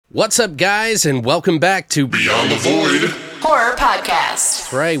What's up, guys, and welcome back to Beyond the Void Horror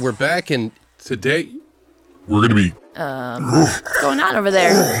Podcast. Right, we're back, and today we're gonna be. What's going on over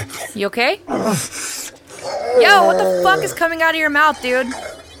there? You okay? Yo, what the fuck is coming out of your mouth, dude?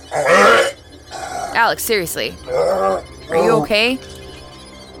 Alex, seriously. Are you okay?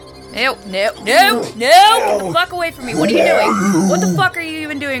 No. Get the fuck away from me. What are you doing? What the fuck are you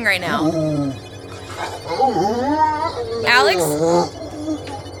even doing right now? Alex?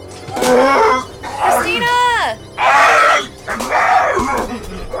 Christina!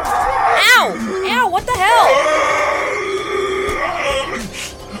 Ow! What the hell?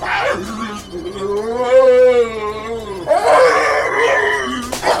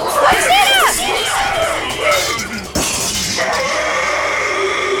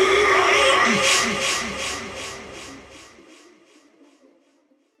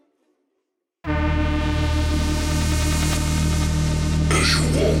 As you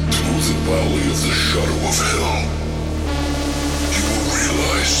walk through the valley of the shadow of hell, you will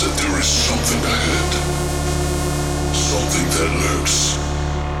realize that there is something ahead. Something that lurks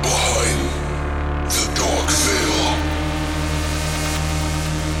behind the dark veil.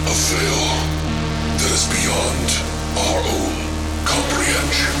 A veil that is beyond our own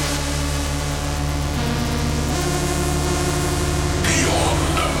comprehension.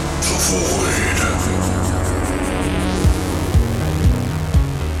 Beyond the void.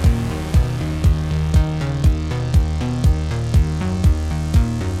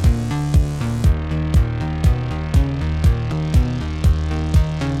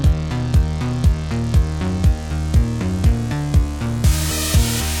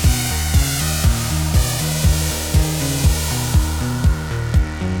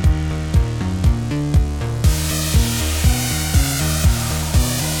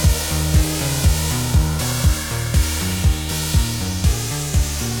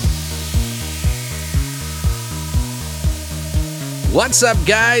 what's up,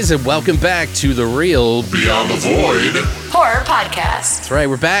 guys, and welcome back to the real Beyond the Void Horror Podcast. That's right,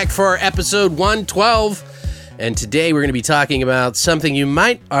 we're back for episode 112, and today we're going to be talking about something you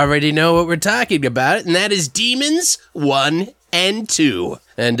might already know what we're talking about, and that is Demons 1 and 2.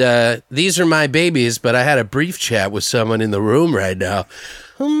 And these are my babies, but I had a brief chat with someone in the room right now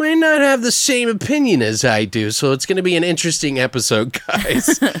who might not have the same opinion as I do, so it's going to be an interesting episode,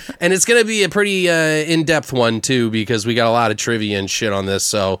 guys. And it's going to be a pretty in-depth one, too, because we got a lot of trivia and shit on this,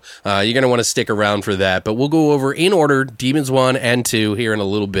 so you're going to want to stick around for that. But we'll go over, in order, Demons 1 and 2 here in a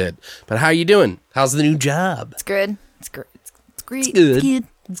little bit. But how you doing? How's the new job? It's good. It's great. It's great.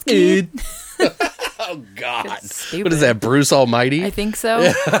 It's good. Oh, God. What is that, Bruce Almighty? I think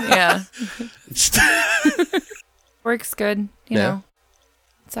so. Yeah. Works good, you know.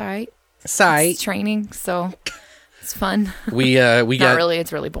 It's all right. It's training, so it's fun. We got Not really.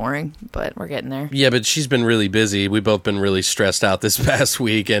 It's really boring, but we're getting there. Yeah, but she's been really busy. We've both been really stressed out this past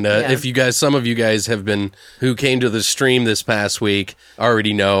week, and if you guys, some of you guys have been who came to the stream this past week,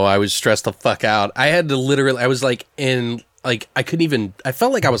 already know I was stressed the fuck out. I had to literally, I was like in. Like, I couldn't even, I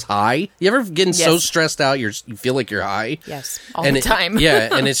felt like I was high. You ever getting so stressed out, you feel like you're high? Yes, all the time.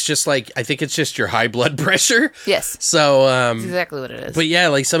 Yeah, and it's just like, I think it's just your high blood pressure. Yes. So, that's exactly what it is. But yeah,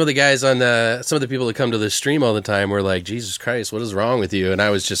 like some of the guys on some of the people that come to the stream all the time were like, Jesus Christ, what is wrong with you? And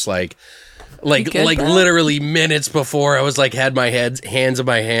I was just like literally minutes before I was like, had my head in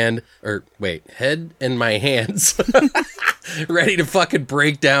my hands, ready to fucking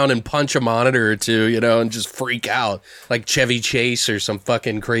break down and punch a monitor or two, you know, and just freak out like Chevy Chase or some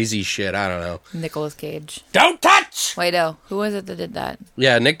fucking crazy shit. I don't know. Nicolas Cage. Don't touch! Wait, who was it that did that?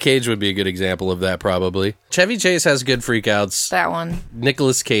 Yeah, Nick Cage would be a good example of that, probably. Chevy Chase has good freakouts. That one.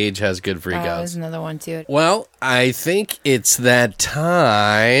 Nicolas Cage has good freakouts. There's another one, too. Well, I think it's that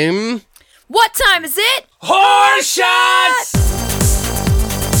time. What time is it? Horror Shots!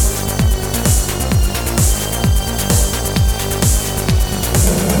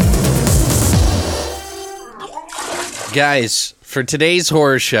 Guys, for today's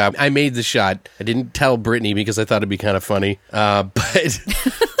horror shot, I made the shot. I didn't tell Brittany because I thought it'd be kind of funny. But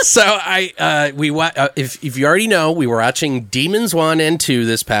so if you already know, we were watching Demons 1 and 2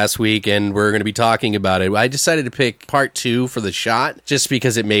 this past week, and we're going to be talking about it. I decided to pick part 2 for the shot just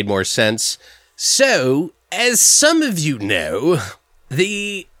because it made more sense. So, as some of you know,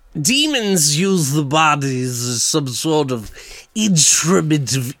 the demons use the bodies as some sort of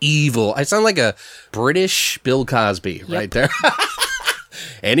instrument of evil. I sound like a British Bill Cosby right there.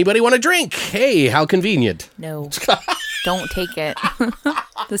 Anybody want a drink? Hey, how convenient. No. Don't take it.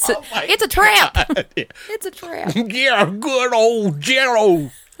 It's a trap. It's a trap. Yeah, good old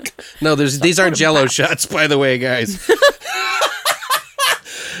Jello. No, these aren't Jello shots, by the way, guys.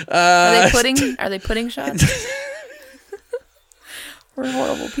 Are they pudding shots? We're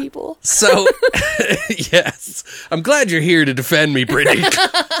horrible people. So, yes. I'm glad you're here to defend me, Brittany.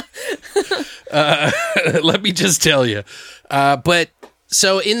 Let me just tell you. But,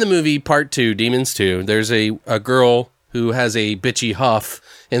 so in the movie Part 2, Demons 2, there's a girl who has a bitchy huff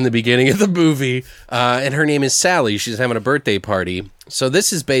in the beginning of the movie, and her name is Sally. She's having a birthday party. So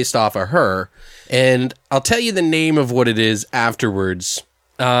this is based off of her, and I'll tell you the name of what it is afterwards.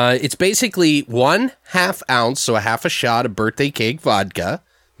 It's basically 1/2 ounce, so half a shot of birthday cake vodka.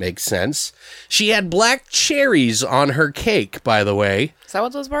 Makes sense. She had black cherries on her cake, by the way. Is that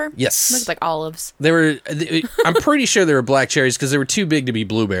what those were? Yes. Looks like olives. They were. I'm pretty sure they were black cherries because they were too big to be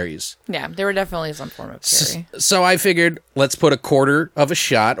blueberries. Yeah, they were definitely some form of cherry. So I figured, let's put 1/4 of a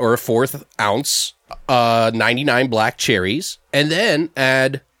shot or 1/4 ounce, 99 black cherries, and then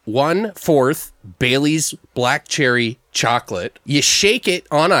add 1/4 Bailey's black cherry chocolate. You shake it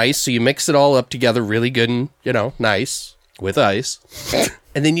on ice, so you mix it all up together really good and, nice with ice.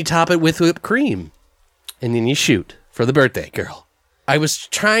 And then you top it with whipped cream. And then you shoot for the birthday girl. I was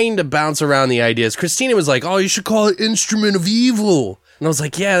trying to bounce around the ideas. Christina was like, oh, you should call it Instrument of Evil. And I was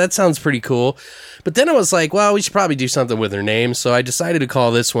like, yeah, that sounds pretty cool. But then I was like, well, we should probably do something with her name. So I decided to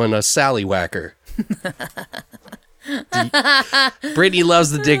call this one a Sally Whacker. Brittany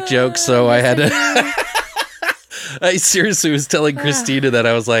loves the dick joke, so I had to... I seriously was telling Christina that.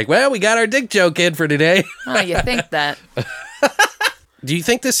 I was like, well, we got our dick joke in for today. Oh, you think that? Do you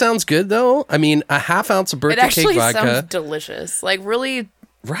think this sounds good, though? I mean, 1/2 ounce of birthday cake vodka. It actually sounds delicious. Like, really...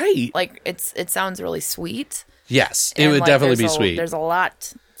 Right. Like, it sounds really sweet. Yes, it would definitely be sweet. There's a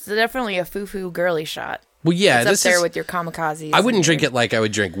lot... It's definitely a foo-foo girly shot. Well, yeah, it's up there with your kamikazes. I wouldn't drink it like I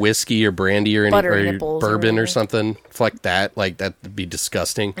would drink whiskey or brandy or bourbon or something like that. Like, that would be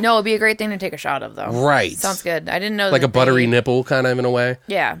disgusting. No, it'd be a great thing to take a shot of, though. Right. Sounds good. I didn't know like a buttery nipple, kind of, in a way.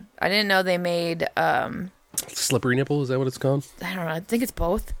 Yeah. I didn't know they made... Slippery nipple, is that what it's called? I don't know. I think it's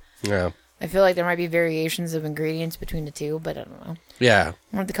both. Yeah. I feel like there might be variations of ingredients between the two, but I don't know. Yeah.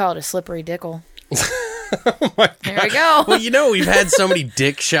 I want to call it a slippery dickle. Oh my God. There we go. Well, we've had so many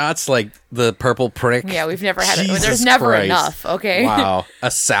dick shots, like the purple prick. Yeah, we've never had it. Jesus There's never Christ. Enough, okay? Wow.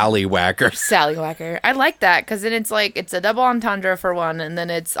 A Sally Whacker. Sally Whacker. I like that, because then it's a double entendre for one, and then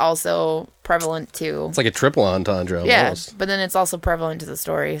it's also prevalent to... It's like a triple entendre almost. Yeah, but then it's also prevalent to the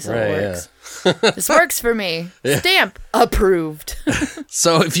story, so right, it works. This works for me. Yeah. Stamp approved.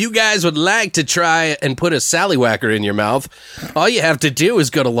 So if you guys would like to try and put a Sally Whacker in your mouth, all you have to do is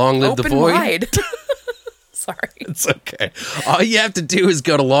go to Long Live the Void. Wide. Sorry. It's okay. All you have to do is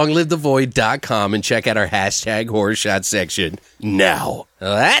go to longlivethevoid.com and check out our hashtag horror shot section now.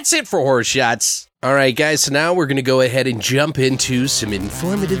 That's it for horror shots. All right, guys, so now we're going to go ahead and jump into some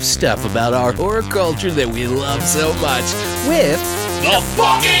informative stuff about our horror culture that we love so much with the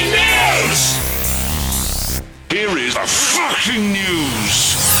fucking news! Here is the fucking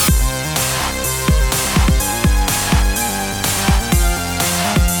news!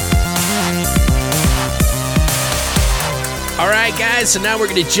 All right, guys, so now we're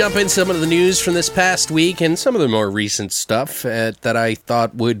going to jump in some of the news from this past week and some of the more recent stuff that I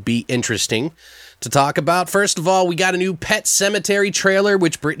thought would be interesting to talk about. First of all, we got a new Pet Sematary trailer,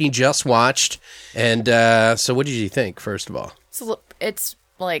 which Brittany just watched. And so what did you think, first of all? It's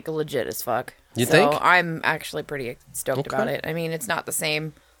like legit as fuck. You think? So I'm actually pretty stoked about it. I mean, it's not the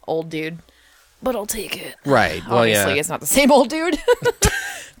same old dude, but I'll take it. Right. Well, obviously, yeah. It's not the same old dude.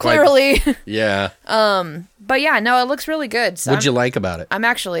 Clearly. Yeah. But yeah, no, it looks really good. So What'd you like about it? I'm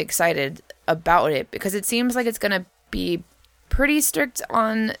actually excited about it because it seems like it's going to be pretty strict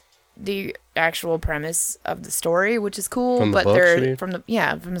on the actual premise of the story, which is cool. From the but books, they're from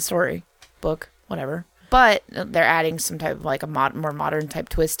the story book, whatever. But they're adding some type of like a more modern type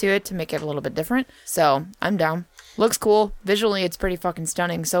twist to it to make it a little bit different. So I'm down. Looks cool. Visually, it's pretty fucking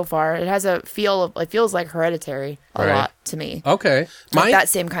stunning so far. It has a feel of, it feels like Hereditary a lot to me. Okay. Like that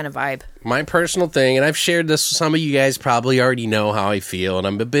same kind of vibe. My personal thing, and I've shared this with some of you guys, probably already know how I feel, and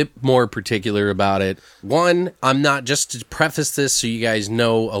I'm a bit more particular about it. One, I'm not, just to preface this so you guys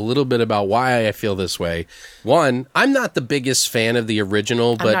know a little bit about why I feel this way. One, I'm not the biggest fan of the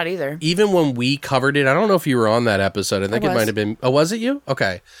original, but I'm not either. Even when we covered it, I don't know if you were on that episode. I think I it might have been. Oh, was it you?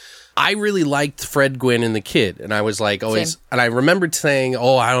 Okay. I really liked Fred Gwynn and the kid, and I was like always, and I remembered saying,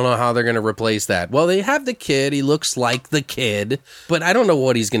 oh, I don't know how they're going to replace that. Well, they have the kid. He looks like the kid, but I don't know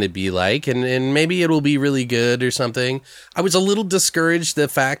what he's going to be like, and maybe it'll be really good or something. I was a little discouraged, the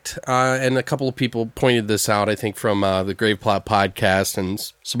fact, and a couple of people pointed this out, I think, from the Grave Plot podcast and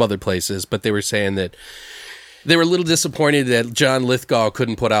some other places, but they were saying that they were a little disappointed that John Lithgow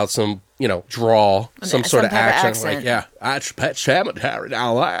couldn't put out some draw some sort of type of accent. Like, accent. yeah, that's Pet Cemetery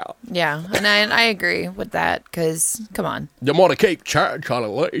now loud. Yeah, and I agree with that because, come on. You want to keep church on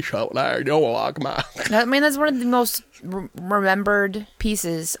a leash out there, you don't like my... I mean, that's one of the most remembered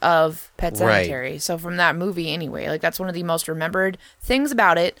pieces of Pet Right. Sematary. So from that movie anyway, like that's one of the most remembered things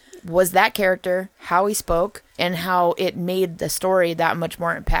about it was that character, how he spoke, and how it made the story that much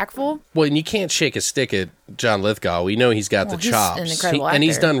more impactful. Well, and you can't shake a stick at John Lithgow. We know he's got Well, the he's chops. an incredible And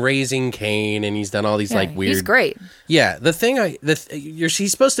he's actor. done Raising Cain, and he's done all these like weird... He's great. Yeah, the thing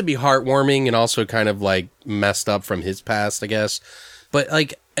he's supposed to be heartwarming and also kind of like messed up from his past, I guess. But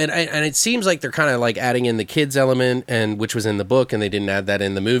like, and it seems like they're kind of like adding in the kids element, and which was in the book, and they didn't add that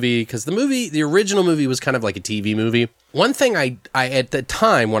in the movie because the original movie was kind of like a TV movie. One thing I at the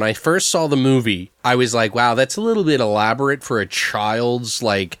time when I first saw the movie, I was like, wow, that's a little bit elaborate for a child's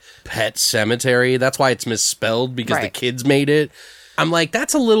like Pet Cemetery. That's why it's misspelled because the Right. kids made it. I'm like,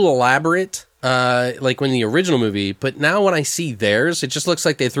 that's a little elaborate. Like when the original movie, but now when I see theirs, it just looks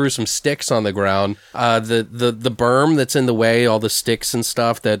like they threw some sticks on the ground. The berm that's in the way, all the sticks and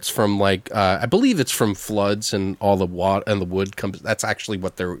stuff that's from like I believe it's from floods and all the water and the wood comes. That's actually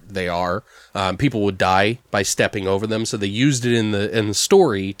what they are. People would die by stepping over them, so they used it in the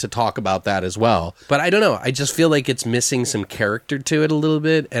story to talk about that as well. But I don't know. I just feel like it's missing some character to it a little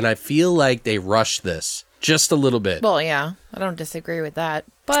bit, and I feel like they rushed this just a little bit. Well, yeah, I don't disagree with that.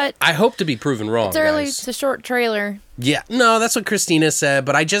 But I hope to be proven wrong. it's early. Guys. It's a short trailer. Yeah, no, that's what Christina said,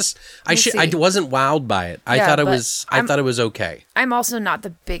 but I see. wasn't wowed by it. I Yeah, thought it was okay. I'm also not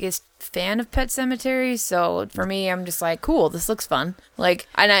the biggest fan of Pet Sematary, so for me, I'm just like, cool, this looks fun. Like,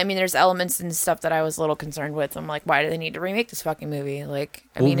 and I mean, there's elements and stuff that I was a little concerned with. I'm like, why do they need to remake this fucking movie? Like,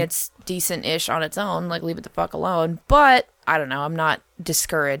 I mean, it's decent-ish on its own. Like, leave it the fuck alone. But I don't know. I'm not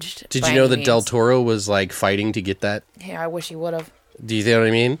discouraged. Did by you know any that Del means. Toro was like fighting to get that? Yeah, I wish he would have. Do you know what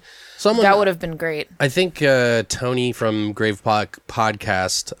I mean? That would have been great. I think Tony from Grave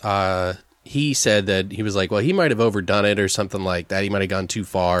Podcast, he said that he was like, well, he might have overdone it or something like that. He might have gone too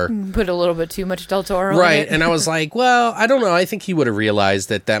far. Put a little bit too much Del Toro Right. in it. And I was like, well, I don't know. I think he would have realized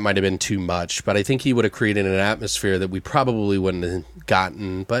that might have been too much, but I think he would have created an atmosphere that we probably wouldn't have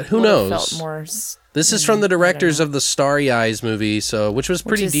gotten. But who Would have knows? Felt more. This is from the directors of the Starry Eyes movie, which was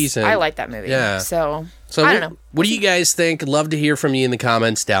pretty decent. I like that movie. Yeah. So So I don't know. What do you guys think? Love to hear from you in the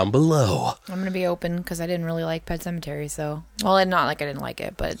comments down below. I'm gonna be open because I didn't really like Pet Sematary. So, well, and not like I didn't like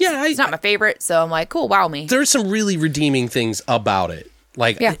it, but Yeah, it's not my favorite. So I'm like, cool, wow me. There's some really redeeming things about it,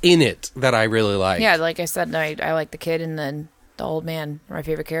 like Yeah. in it, that I really like. Yeah, like I said, I like the kid and then the old man are my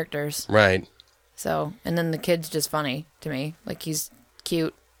favorite characters. Right. So, and then the kid's just funny to me. Like he's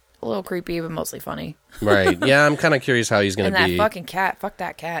cute, a little creepy, but mostly funny. Right. Yeah, I'm kind of curious how he's going And to that be. fucking cat, fuck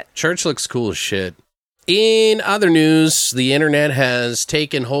that cat. Church looks cool as shit. In other news, the internet has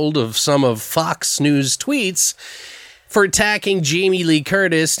taken hold of some of Fox News tweets for attacking Jamie Lee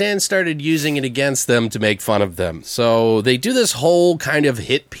Curtis and started using it against them to make fun of them. So they do this whole kind of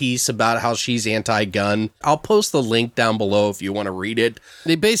hit piece about how she's anti-gun. I'll post the link down below if you want to read it.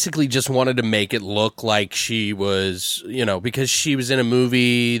 They basically just wanted to make it look like she was, because she was in a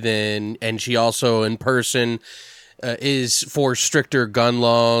movie and she also in person is for stricter gun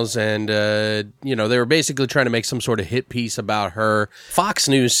laws, and they were basically trying to make some sort of hit piece about her. Fox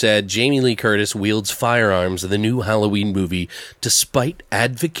News said Jamie Lee Curtis wields firearms in the new Halloween movie despite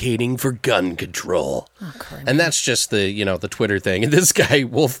advocating for gun control. And that's just the Twitter thing. And this guy,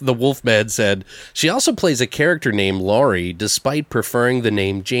 the Wolfman, said she also plays a character named Laurie despite preferring the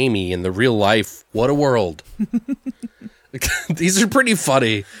name Jamie in the real life. What a world. These are pretty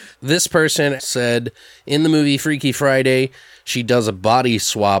funny. This person said in the movie Freaky Friday, she does a body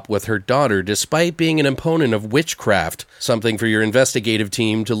swap with her daughter despite being an opponent of witchcraft, something for your investigative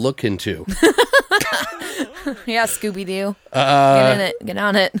team to look into. Yeah, Scooby-Doo. Get in it. Get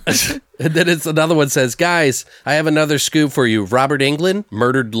on it. And then another one says, guys, I have another scoop for you. Robert Englund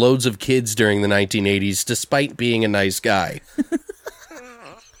murdered loads of kids during the 1980s despite being a nice guy.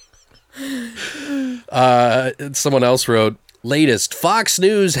 Someone else wrote, latest, Fox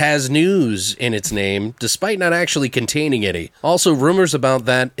News has news in its name, despite not actually containing any. Also, rumors about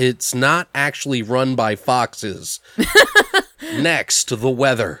that it's not actually run by foxes. Next, the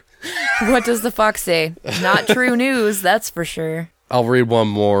weather. What does the fox say? Not true news, that's for sure. I'll read one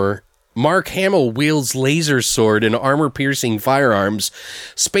more. Mark Hamill wields laser sword and armor-piercing firearms.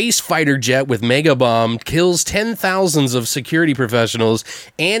 Space fighter jet with mega bomb kills 10,000s of security professionals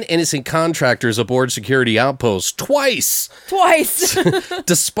and innocent contractors aboard security outposts twice,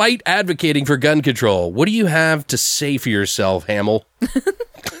 despite advocating for gun control. What do you have to say for yourself, Hamill?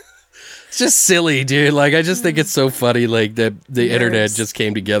 It's just silly, dude. Like, I just think it's so funny, like, that the internet just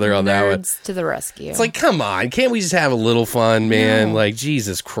came together on that one. Nerds to the rescue. It's like, come on. Can't we just have a little fun, man? No. Like,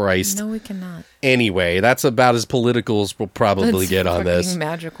 Jesus Christ. No, we cannot. Anyway, that's about as political as we'll probably get on this. Fucking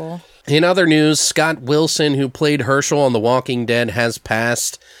magical. In other news, Scott Wilson, who played Herschel on The Walking Dead, has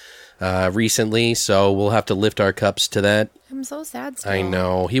passed recently, so we'll have to lift our cups to that. I'm so sad still. I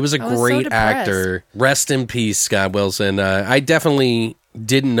know. He was a I was so great depressed. actor. Rest in peace, Scott Wilson. I definitely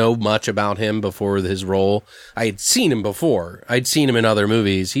didn't know much about him before his role. I had seen him before. I'd seen him in other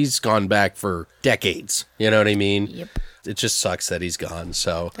movies. He's gone back for decades. You know what I mean? Yep. It just sucks that he's gone,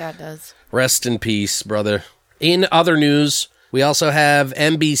 so That does. rest in peace, brother. In other news, we also have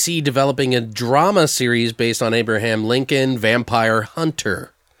NBC developing a drama series based on Abraham Lincoln, Vampire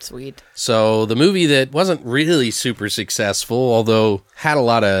Hunter. Sweet. So the movie that wasn't really super successful, although had a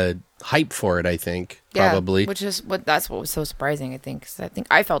lot of hype for it, I think, probably. Yeah, which is that's what was so surprising, I think. 'Cause I think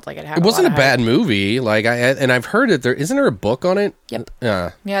I felt like it had It wasn't a lot of hype. bad movie. Like and I've heard that isn't there a book on it? Yep.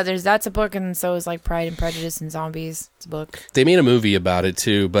 Yeah. Yeah, that's a book, and so is like Pride and Prejudice and Zombies. It's a book. They made a movie about it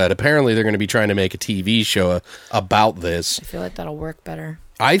too, but apparently they're going to be trying to make a TV show about this. I feel like that'll work better.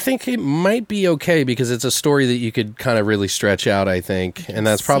 I think it might be okay because it's a story that you could kind of really stretch out, I think. And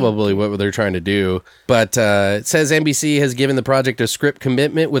that's probably what they're trying to do. But it says NBC has given the project a script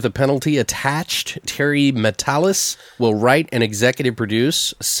commitment with a penalty attached. Terry Metalis will write and executive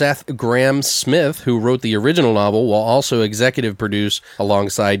produce. Seth Grahame-Smith, who wrote the original novel, will also executive produce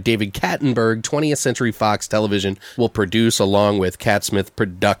alongside David Kattenberg. 20th Century Fox Television will produce along with Catsmith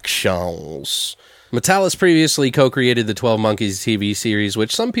Productions. Metalis previously co-created the 12 Monkeys TV series,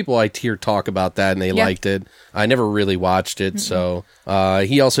 which some people I hear talk about that and they liked it. I never really watched it, so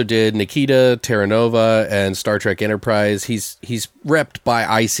he also did Nikita, Terra Nova, and Star Trek Enterprise. He's repped by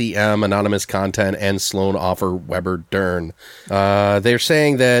ICM, Anonymous Content, and Sloan Offer Weber Dern. They're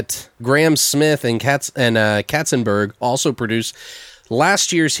saying that Grahame-Smith and Katzenberg also produced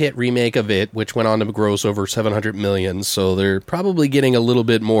last year's hit remake of It, which went on to gross over $700 million, so they're probably getting a little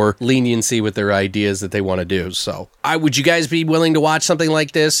bit more leniency with their ideas that they want to do. So, would you guys be willing to watch something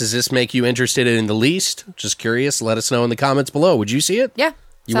like this? Does this make you interested in the least? Just curious. Let us know in the comments below. Would you see it? Yeah.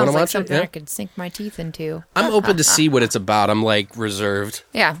 You Sounds want to like watch something it? Yeah? I could sink my teeth into. I'm open to see what it's about. I'm like reserved.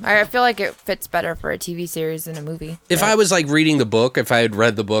 Yeah, I feel like it fits better for a TV series than a movie. If I was like reading the book, if I had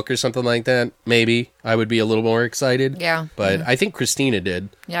read the book or something like that, maybe I would be a little more excited. Yeah. But I think Christina did.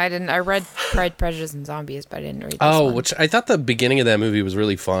 Yeah, I didn't. I read Pride, Prejudice, and Zombies, but I didn't read this one. Which I thought the beginning of that movie was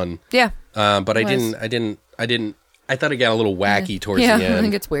really fun. Yeah. But I was. didn't. I thought it got a little wacky towards Yeah, the I end.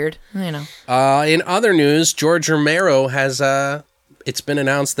 think it's weird. You know. In other news, George Romero has it's been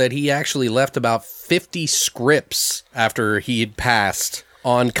announced that he actually left about 50 scripts after he had passed.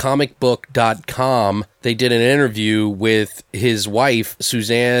 On comicbook.com, they did an interview with his wife,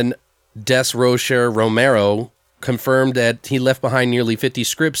 Suzanne Desrocher Romero, confirmed that he left behind nearly 50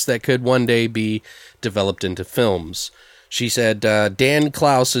 scripts that could one day be developed into films. She said, Dan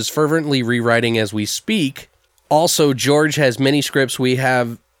Klaus is fervently rewriting as we speak. Also, George has many scripts. We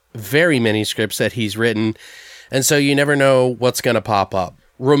have very many scripts that he's written. And so you never know what's going to pop up.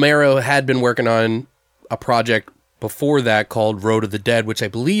 Romero had been working on a project before that called Road of the Dead, which I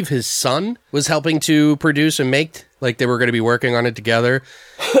believe his son was helping to produce and make. Like they were going to be working on it together.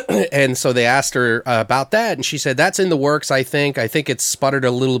 And so they asked her about that. And she said, that's in the works, I think. I think it's sputtered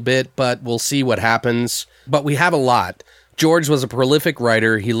a little bit, but we'll see what happens. But we have a lot. George was a prolific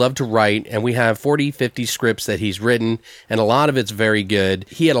writer. He loved to write, and we have 40, 50 scripts that he's written, and a lot of it's very good.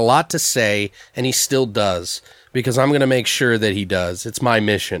 He had a lot to say, and he still does, because I'm going to make sure that he does. It's my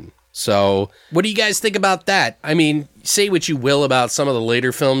mission. So, what do you guys think about that? I mean, say what you will about some of the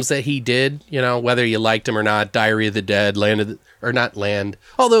later films that he did, you know, whether you liked him or not, Diary of the Dead,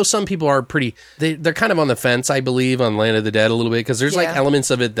 although some people are they're kind of on the fence, I believe, on Land of the Dead a little bit, because there's like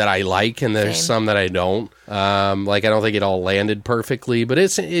elements of it that I like, and there's some that I don't. Like, I don't think it all landed perfectly, but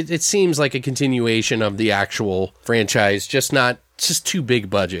it seems like a continuation of the actual franchise, just too big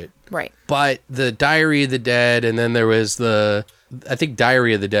budget. Right. But the Diary of the Dead, and then there was I think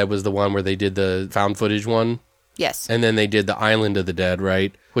Diary of the Dead was the one where they did the found footage one. Yes. And then they did the Island of the Dead,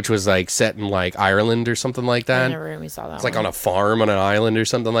 right? Which was like set in like Ireland or something like that. I never really saw that. It's like on a farm on an island or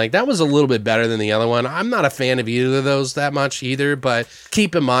something like that. That was a little bit better than the other one. I'm not a fan of either of those that much either, but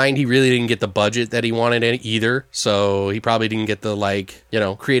keep in mind he really didn't get the budget that he wanted either. So he probably didn't get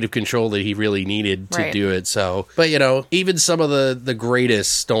the creative control that he really needed to do it. So, but even some of the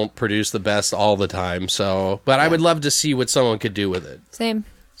greatest don't produce the best all the time. So, but I would love to see what someone could do with it. Same.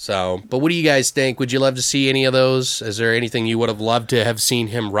 So, but what do you guys think? Would you love to see any of those? Is there anything you would have loved to have seen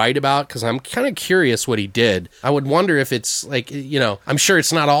him write about? Because I'm kind of curious what he did. I would wonder if it's like, I'm sure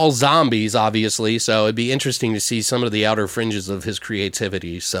it's not all zombies, obviously. So it'd be interesting to see some of the outer fringes of his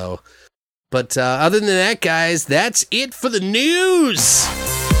creativity. So, but other than that, guys, that's it for the news.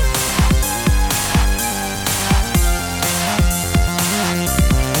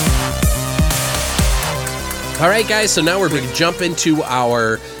 All right, guys, so now we're going to jump into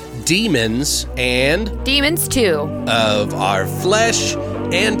our demons and Demons 2 of our flesh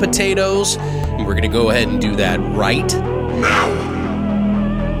and potatoes. And we're going to go ahead and do that right now.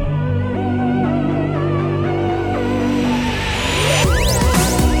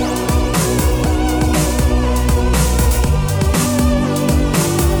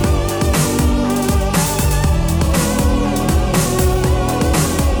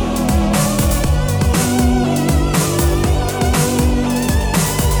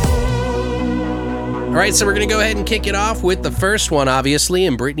 All right, so we're going to go ahead and kick it off with the first one, obviously,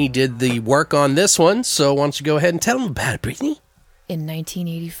 and Brittany did the work on this one, so why don't you go ahead and tell them about it, Brittany? In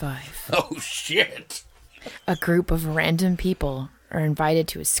 1985. Oh, shit. A group of random people are invited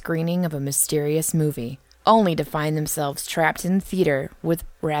to a screening of a mysterious movie, only to find themselves trapped in the theater with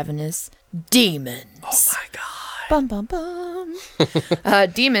ravenous demons. Oh, my God. Bum, bum, bum.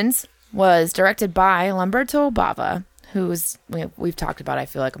 Demons was directed by Lamberto Bava, who's we've talked about, I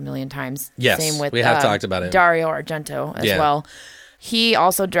feel like, a million times. Yes, same with we have talked about it. Dario Argento as well. He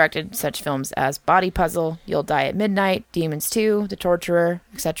also directed such films as Body Puzzle, You'll Die at Midnight, Demons 2, The Torturer,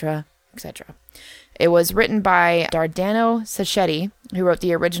 etc., etc. It was written by Dardano Sacchetti, who wrote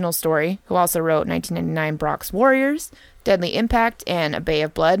the original story, who also wrote 1999 Brock's Warriors, Deadly Impact, and A Bay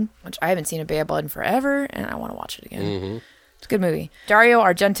of Blood, which I haven't seen A Bay of Blood in forever, and I want to watch it again. Mm-hmm. It's a good movie. Dario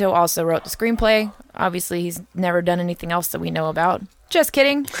Argento also wrote the screenplay. Obviously, he's never done anything else that we know about. Just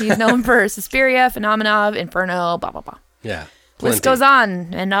kidding. He's known for Suspiria, Phenomena, Inferno, blah, blah, blah. Yeah. List goes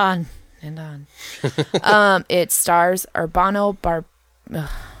on and on and on. It stars Urbano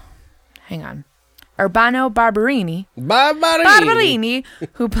Barberini,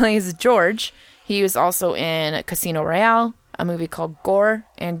 who plays George. He was also in Casino Royale, a movie called Gore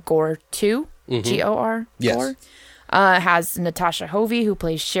and Gore 2, G-O-R, yes. Gore. Has Natasha Hovey, who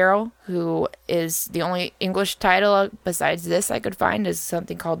plays Cheryl, who is the only English title besides this I could find is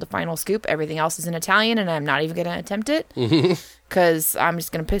something called The Final Scoop. Everything else is in Italian, and I'm not even going to attempt it because I'm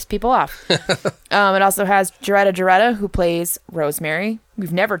just going to piss people off. It also has Jaretta, who plays Rosemary.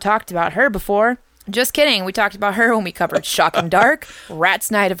 We've never talked about her before. Just kidding. We talked about her when we covered Shocking Dark, Rat's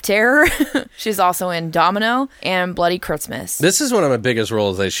Night of Terror. She's also in Domino and Bloody Christmas. This is one of my biggest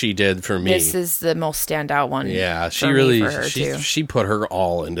roles that she did for me. This is the most standout one. Yeah, she she put her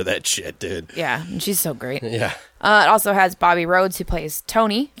all into that shit, dude. Yeah, and she's so great. Yeah. It also has Bobby Rhodes, who plays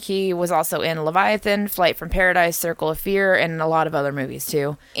Tony. He was also in Leviathan, Flight from Paradise, Circle of Fear, and a lot of other movies,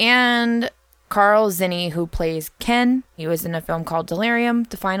 too. And Carl Zinni, who plays Ken. He was in a film called Delirium,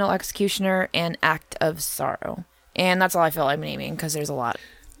 The Final Executioner, and Act of Sorrow. And that's all I feel like naming, because there's a lot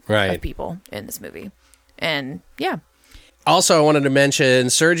of people in this movie. And, yeah. Also, I wanted to mention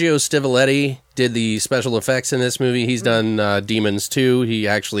Sergio Stivoletti did the special effects in this movie. He's done Demons 2.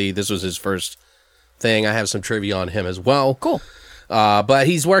 This was his first thing. I have some trivia on him as well. Cool. But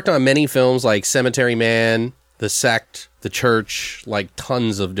he's worked on many films like Cemetery Man, The Sect, The Church, like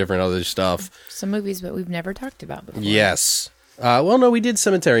tons of different other stuff. Some movies that we've never talked about before. Yes. Well, no, we did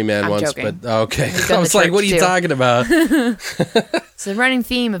Cemetery Man once, joking. but okay. I was like, what are you talking about? It's a running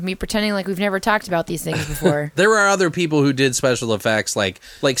theme of me pretending like we've never talked about these things before. There were other people who did special effects, like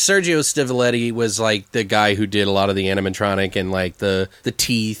Sergio Stivoletti was like the guy who did a lot of the animatronic and like the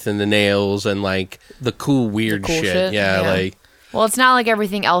teeth and the nails and like the cool weird shit. Yeah, like. Well, it's not like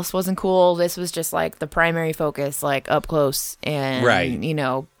everything else wasn't cool. This was just like the primary focus, like up close and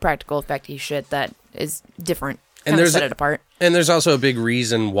practical effecty shit that is different. And there's set it apart. And there's also a big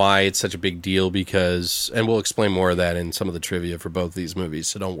reason why it's such a big deal because, and we'll explain more of that in some of the trivia for both these movies,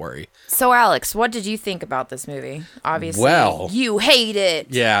 so don't worry. So, Alex, what did you think about this movie? Obviously, you hate it.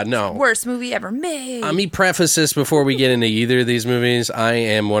 Yeah, no. Worst movie ever made. Let me preface this before we get into either of these movies. I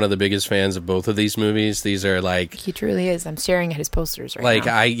am one of the biggest fans of both of these movies. These are like... He truly is. I'm staring at his posters right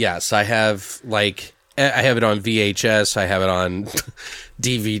now. I have it on VHS. I have it on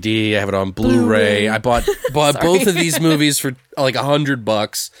DVD. I have it on Blu-ray. I bought both of these movies for like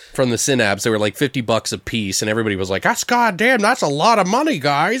 $100 from the Synapse. They were like $50 a piece, and everybody was like, "That's goddamn, that's a lot of money,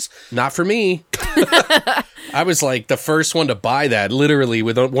 guys." Not for me. I was like the first one to buy that, literally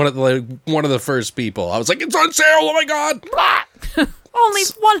with one of the first people. I was like, "It's on sale! Oh my god!" Only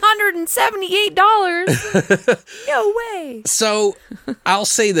 $178. No way. So I'll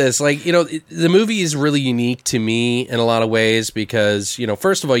say this, like, the movie is really unique to me in a lot of ways because,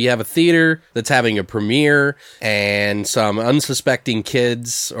 first of all, you have a theater that's having a premiere and some unsuspecting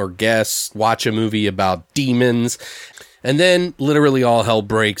kids or guests watch a movie about demons. And then literally all hell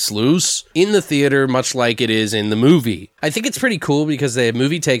breaks loose in the theater, much like it is in the movie. I think it's pretty cool because the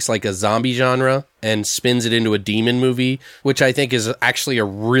movie takes like a zombie genre and spins it into a demon movie, which I think is actually a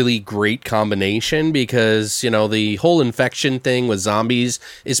really great combination because, the whole infection thing with zombies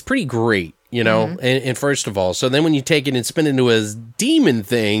is pretty great. And first of all, so then when you take it and spin it into a demon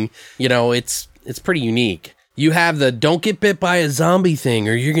thing, it's pretty unique. You have the don't get bit by a zombie thing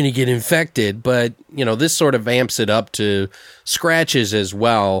or you're going to get infected. But, this sort of amps it up to scratches as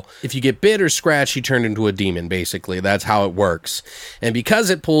well. If you get bit or scratched, you turn into a demon, basically. That's how it works. And because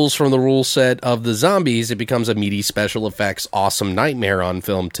it pulls from the rule set of the zombies, it becomes a meaty special effects, awesome nightmare on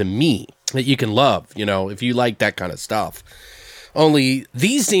film to me that you can love, if you like that kind of stuff. Only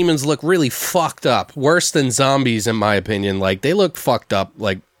these demons look really fucked up. Worse than zombies, in my opinion. Like, they look fucked up,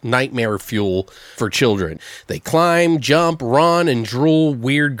 like nightmare fuel for children. They climb, jump, run, and drool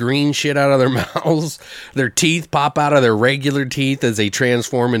weird green shit out of their mouths. Their teeth pop out of their regular teeth as they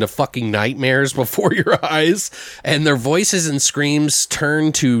transform into fucking nightmares before your eyes. And their voices and screams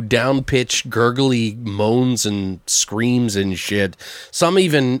turn to down-pitched, gurgly moans and screams and shit. Some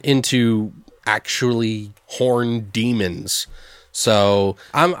even into actually horned demons. So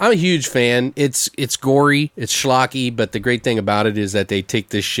I'm a huge fan. It's gory, it's schlocky, but the great thing about it is that they take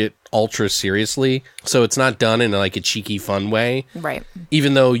this shit ultra seriously. So it's not done in like a cheeky fun way. Right.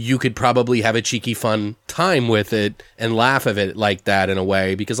 Even though you could probably have a cheeky fun time with it and laugh at it like that in a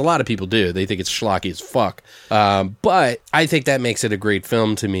way, because a lot of people do. They think it's schlocky as fuck. But I think that makes it a great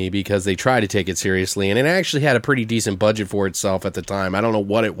film to me because they try to take it seriously. And it actually had a pretty decent budget for itself at the time. I don't know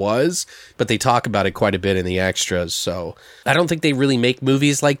what it was, but they talk about it quite a bit in the extras. So I don't think they really make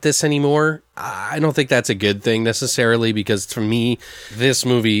movies like this anymore. I don't think that's a good thing necessarily because for me, this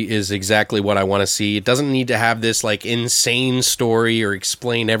movie is exactly what I want to see. It doesn't need to have this like insane story or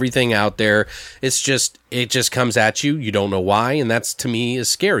explain everything out there. It just comes at you. You don't know why. And that's to me is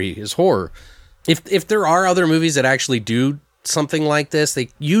scary, is horror. If there are other movies that actually do something like this, they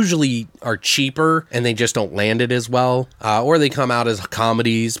usually are cheaper and they just don't land it as well, or they come out as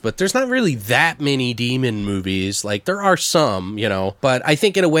comedies, but there's not really that many demon movies. Like there are some, but I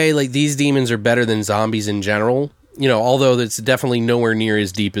think in a way like these demons are better than zombies in general. Although it's definitely nowhere near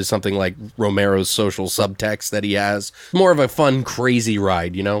as deep as something like Romero's social subtext that he has. More of a fun, crazy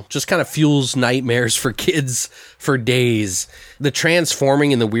ride, just kind of fuels nightmares for kids for days. The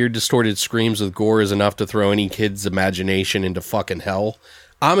transforming and the weird distorted screams with gore is enough to throw any kid's imagination into fucking hell.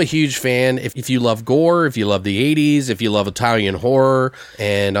 I'm a huge fan. If you love gore, if you love the 80s, if you love Italian horror,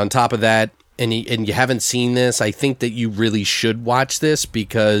 and on top of that, and you haven't seen this, I think that you really should watch this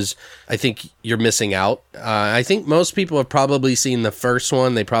because I think you're missing out. I think most people have probably seen the first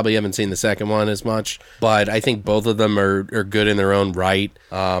one. They probably haven't seen the second one as much, but I think both of them are good in their own right.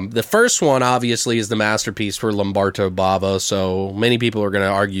 The first one, obviously, is the masterpiece for Lamberto Bava, so many people are going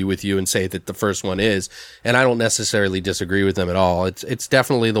to argue with you and say that the first one is, and I don't necessarily disagree with them at all. It's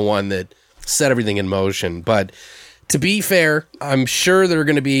definitely the one that set everything in motion, but to be fair, I'm sure there are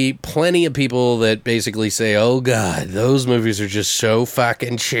going to be plenty of people that basically say, oh God, those movies are just so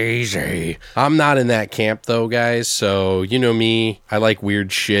fucking cheesy. I'm not in that camp though, guys. So, you know me, I like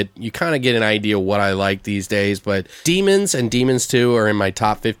weird shit. You kind of get an idea what I like these days, but Demons and Demons 2 are in my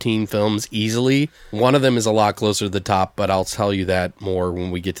top 15 films easily. One of them is a lot closer to the top, but I'll tell you that more when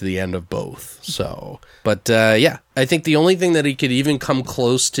we get to the end of both. So, but yeah, I think the only thing that he could even come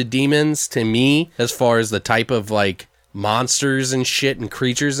close to Demons to me, as far as the type of like monsters and shit and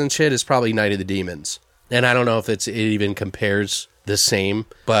creatures and shit, is probably Night of the Demons. And I don't know if it even compares the same,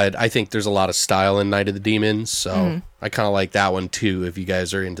 but I think there's a lot of style in Night of the Demons, so I kind of like that one too, if you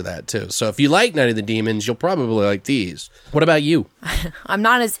guys are into that too. So if you like Night of the Demons, you'll probably like these. What about you? I'm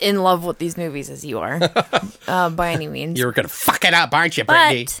not as in love with these movies as you are, by any means. You're gonna fuck it up, aren't you,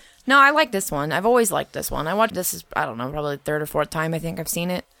 Brittany? But no, I like this one. I've always liked this one. I watched this, I don't know, probably the third or fourth time I think I've seen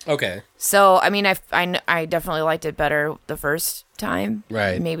it. Okay. So, I mean, I definitely liked it better the first time.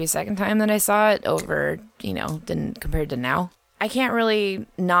 Right. Maybe second time that I saw it over, than compared to now. I can't really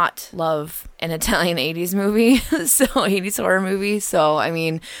not love an Italian 80s movie, so 80s horror movie. So, I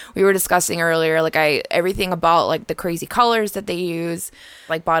mean, we were discussing earlier, like everything about like the crazy colors that they use,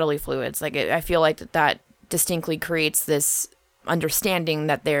 like bodily fluids. Like I feel like that distinctly creates this understanding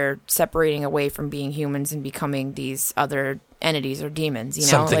that they're separating away from being humans and becoming these other entities or demons, you know,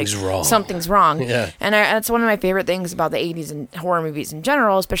 Something's like wrong. something's wrong. Yeah. And that's one of my favorite things about the 80s and horror movies in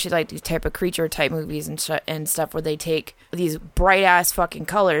general, especially like these type of creature type movies and stuff where they take these bright ass fucking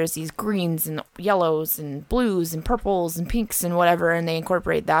colors, these greens and yellows and blues and purples and pinks and whatever, and they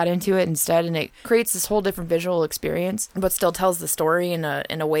incorporate that into it instead, and it creates this whole different visual experience, but still tells the story in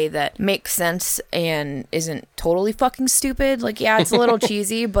a way that makes sense and isn't totally fucking stupid. Like, yeah, it's a little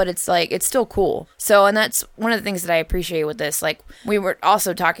cheesy, but it's like, it's still cool. So, and that's one of the things that I appreciate with this. Like, we were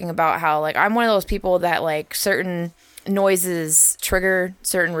also talking about how, like, I'm one of those people that, like, certain noises trigger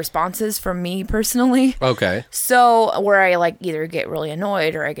certain responses from me personally. Okay. So where I like either get really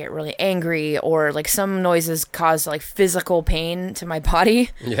annoyed or I get really angry, or like some noises cause like physical pain to my body.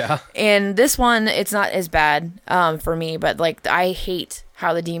 Yeah. And this one, it's not as bad for me, but like I hate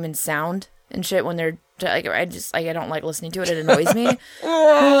how the demons sound and shit when they're like, I don't like listening to it. It annoys me.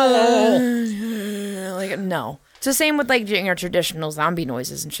 Like, no. It's the same with like traditional zombie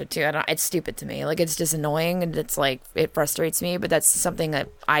noises and shit too. It's stupid to me. Like, it's just annoying, and it's like, it frustrates me, but that's something that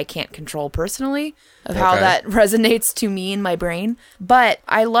I can't control personally of how that resonates to me in my brain. But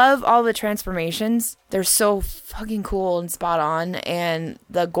I love all the transformations. They're so fucking cool and spot on, and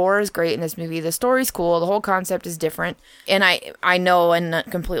the gore is great in this movie. The story's cool. The whole concept is different, and I know and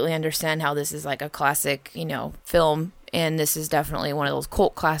completely understand how this is like a classic, you know, film. And this is definitely one of those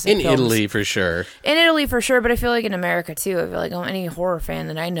cult classic films. Italy, for sure. In Italy, for sure, but I feel like in America, too. I feel like any horror fan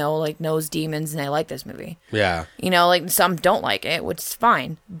that I know, like, knows demons, and they like this movie. Yeah. You know, like, some don't like it, which is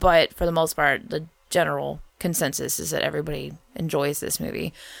fine. But for the most part, the general consensus is that everybody enjoys this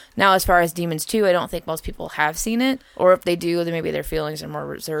movie. Now, as far as Demons 2, I don't think most people have seen it. Or if they do, then maybe their feelings are more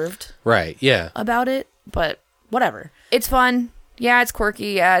reserved. Right, yeah. About it. But whatever. It's fun. Yeah, it's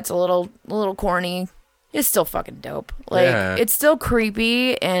quirky. Yeah, it's a little corny. It's still fucking dope. Like, It's still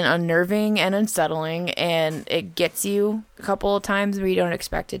creepy and unnerving and unsettling, and it gets you a couple of times where you don't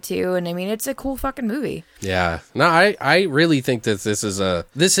expect it to. And I mean, it's a cool fucking movie. Yeah. No, I really think that this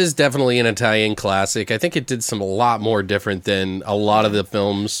is definitely an Italian classic. I think it did a lot more different than a lot of the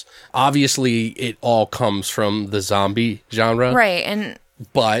films. Obviously, it all comes from the zombie genre. Right, and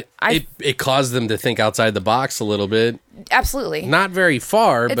but it caused them to think outside the box a little bit. Absolutely. Not very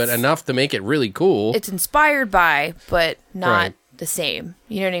far, but enough to make it really cool. It's inspired by, but not the same.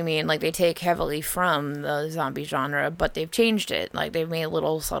 You know what I mean? Like, they take heavily from the zombie genre, but they've changed it. Like, they've made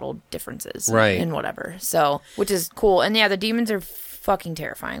little subtle differences. Right. And whatever. So, which is cool. And yeah, the demons are fucking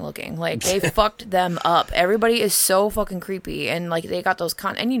terrifying looking. Like, they fucked them up. Everybody is so fucking creepy, and like, they got those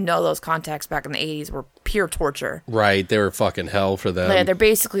and you know, those contacts back in the 80s were pure torture. Right, they were fucking hell for them. They're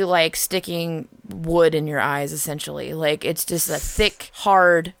basically like sticking wood in your eyes, essentially. Like, it's just a thick,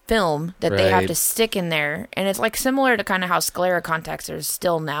 hard film that they have to stick in there, and it's like similar to kind of how sclera contacts are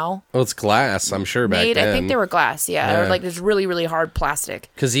still now. Well, it's glass, I'm sure, back then. I think they were glass, yeah. Or like this really, really hard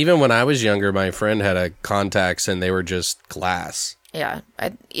plastic. Because even when I was younger, my friend had a contacts, and they were just glass. Yeah,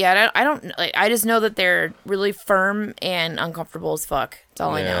 I don't. Like, I just know that they're really firm and uncomfortable as fuck. That's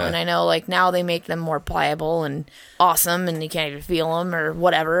all I know. And I know, like, now they make them more pliable and awesome, and you can't even feel them or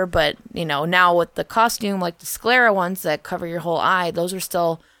whatever. But you know, now with the costume, like the sclera ones that cover your whole eye, those are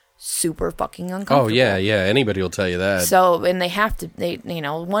still super fucking uncomfortable. Oh yeah, anybody will tell you that. So, and they have to. You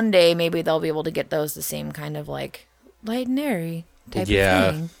know, one day maybe they'll be able to get those the same kind of like light and airy type of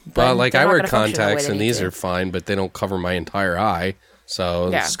thing. Well, like, I wear contacts, and these are fine, but they don't cover my entire eye.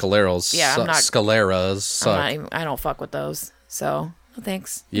 So scleras suck. I don't fuck with those. So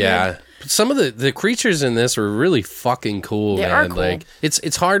thanks. Yeah. But some of the creatures in this are really fucking cool, they man. Are cool. Like,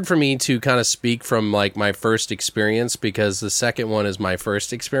 it's hard for me to kind of speak from like my first experience, because the second one is my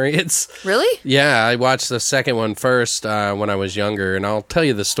first experience. Really? Yeah, I watched the second one first when I was younger, and I'll tell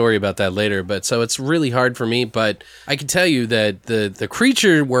you the story about that later. But so it's really hard for me, but I can tell you that the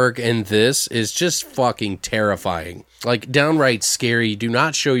creature work in this is just fucking terrifying. Like, downright scary. Do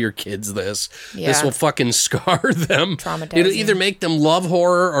not show your kids this. Yeah. This will fucking scar them. Traumatizing. It'll either make them love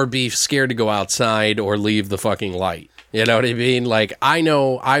horror or be scared to go outside or leave the fucking light. You know what I mean? Like, I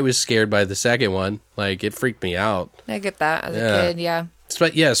know I was scared by the second one. Like, it freaked me out. I get that as a kid, yeah.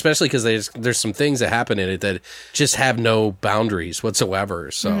 Yeah, especially because there's some things that happen in it that just have no boundaries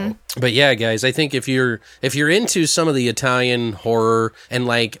whatsoever. So, But yeah, guys, I think if you're into some of the Italian horror and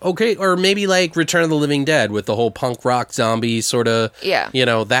like, okay, or maybe like Return of the Living Dead with the whole punk rock zombie sort of, you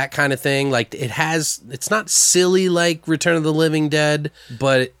know, that kind of thing. Like, it's not silly like Return of the Living Dead,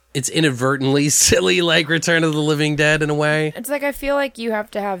 but it's inadvertently silly like Return of the Living Dead in a way. It's like, I feel like you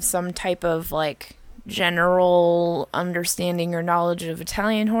have to have some type of like general understanding or knowledge of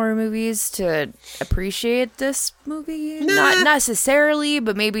Italian horror movies to appreciate this movie. Not necessarily,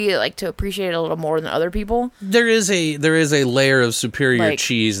 but maybe like to appreciate it a little more than other people. There is a layer of superior Like,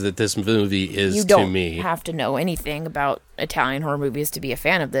 cheese that this movie is You to don't me. have to know anything about Italian horror movies to be a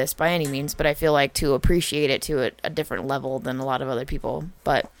fan of this by any means, but I feel like to appreciate it to a different level than a lot of other people.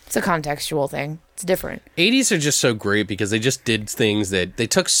 But it's a contextual thing. It's different. 80s are just so great because they just did things that they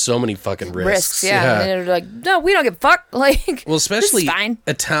took so many fucking risks. Yeah. And they're like, no, we don't give a fuck. Like, Well, especially this is fine.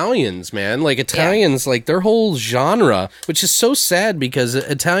 Italians, man. Like Italians, like their whole genre, which is so sad because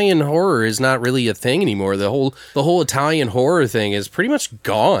Italian horror is not really a thing anymore. The whole Italian horror thing is pretty much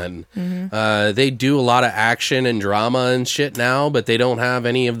gone. Mm-hmm. They do a lot of action and drama and shit now, but they don't have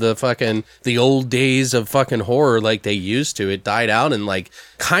any of the old days of fucking horror like they used to. It died out in like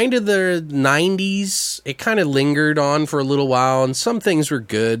kind of the 90s. It kind of lingered on for a little while, and some things were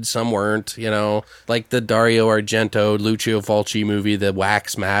good, some weren't, like the Dario Argento, Lucio Fulci movie, The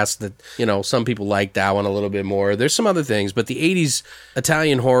Wax Mask, that, some people like that one a little bit more. There's some other things, but the 80s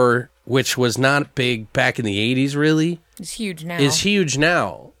Italian horror, which was not big back in the 80s really, It's huge now. is huge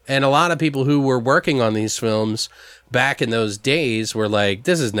now. And a lot of people who were working on these films back in those days were like,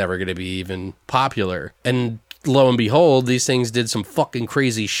 this is never going to be even popular. And lo and behold, these things did some fucking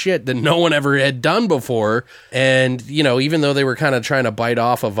crazy shit that no one ever had done before. And, even though they were kind of trying to bite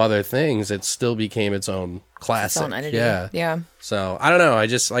off of other things, it still became its own classic. Its own entity. Yeah. Yeah. So, I don't know. I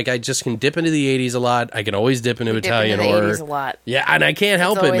just can dip into the 80s a lot. I can always dip into Italian Dip into the horror. 80s a lot. Yeah, and I can't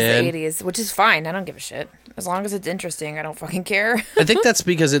help It's it, always man. the 80s, which is fine. I don't give a shit. As long as it's interesting, I don't fucking care. I think that's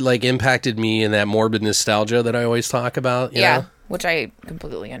because it like impacted me in that morbid nostalgia that I always talk about. You know? Which I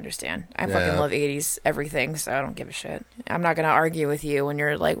completely understand. I Yeah. fucking love 80s everything, so I don't give a shit. I'm not going to argue with you when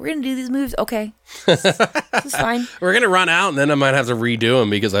you're like, we're going to do these moves. Okay. This is fine. We're gonna run out, and then I might have to redo them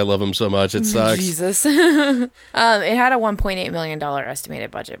because I love them so much. It sucks. Jesus. It had a $1.8 million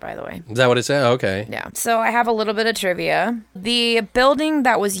estimated budget, by the way. Is that what it said? Okay. Yeah. So I have a little bit of trivia. The building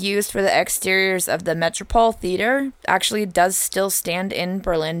that was used for the exteriors of the Metropole Theater actually does still stand in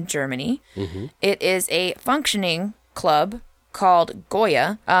Berlin, Germany. Mm-hmm. It is a functioning club called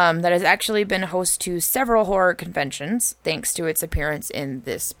Goya that has actually been host to several horror conventions thanks to its appearance in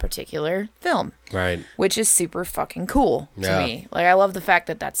this particular film. Right. Which is super fucking cool to Yeah. me. Like, I love the fact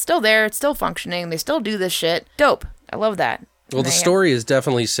that that's still there. It's still functioning. They still do this shit. Dope. I love that. Well, And the story is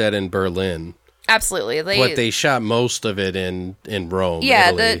definitely set in Berlin, Absolutely. but they shot most of it in Rome.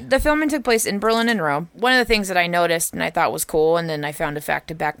 Yeah, Italy. the filming took place in Berlin and Rome. One of the things that I noticed and I thought was cool, and then I found a fact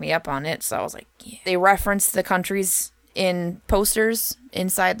to back me up on it, so I was like, yeah. They referenced the countries in posters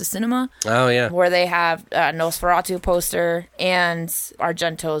inside the cinema, Oh yeah. where they have Nosferatu poster and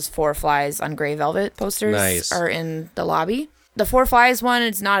Argento's Four Flies on Grey Velvet posters Nice. are in the lobby. The Four Flies one,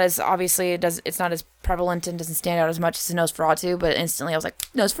 it's not as obviously it's not as prevalent and doesn't stand out as much as the Nosferatu, but instantly I was like,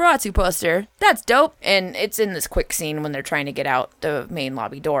 Nosferatu poster, that's dope. And it's in this quick scene when they're trying to get out the main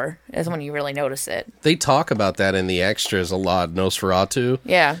lobby door is when you really notice it. They talk about that in the extras a lot, Nosferatu.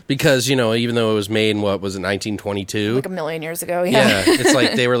 Yeah, Because, even though it was made in, 1922? like a million years ago. Yeah, it's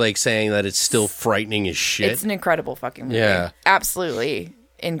like they were like saying that it's still frightening as shit. It's an incredible fucking movie. Yeah. Absolutely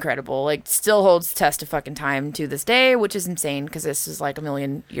incredible. Like, still holds the test of fucking time to this day, which is insane because this is like a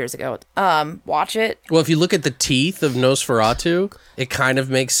million years ago. Watch it. Well, if you look at the teeth of Nosferatu, it kind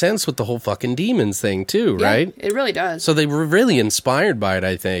of makes sense with the whole fucking demons thing too, right? Yeah, it really does. So they were really inspired by it,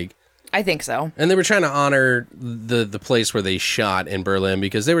 I think. I think so. And they were trying to honor the place where they shot in Berlin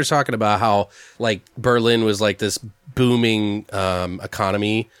because they were talking about how like Berlin was like this booming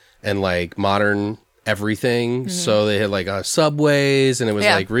economy and like modern everything. So they had like subways and it was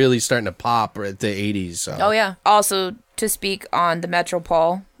Yeah. like really starting to pop at the 80s. So. Oh, yeah. Also, to speak on the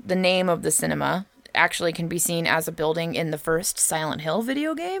Metropole, the name of the cinema actually can be seen as a building in the first Silent Hill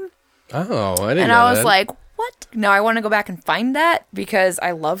video game. Oh, I didn't And know I was that. like, what? Now I want to go back and find that because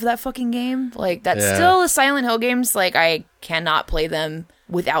I love that fucking game. Like, that's Yeah. still the Silent Hill games. Like, I cannot play them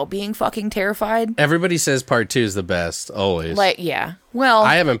without being fucking terrified. Everybody says part 2 is the best, always. Like, yeah. Well,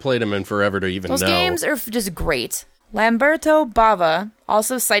 I haven't played them in forever to even those know. games are just great. Lamberto Bava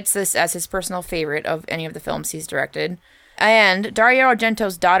also cites this as his personal favorite of any of the films he's directed. And Dario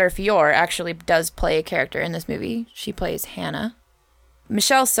Argento's daughter Fiore actually does play a character in this movie. She plays Hannah.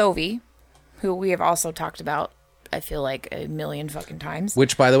 Michelle Sovi, who we have also talked about, I feel like, a million fucking times.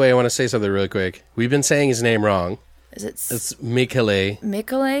 Which, by the way, I want to say something really quick. We've been saying his name wrong. Is it It's Michele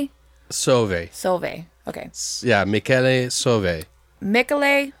Michele Sove. Sove? Okay. Yeah, Michele Sove.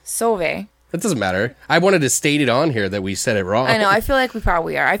 Michele Sove It doesn't matter. I wanted to state it on here that we said it wrong. I know. I feel like we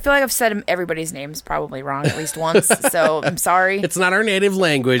probably are. I feel like I've said everybody's names probably wrong at least once. So I'm sorry. It's not our native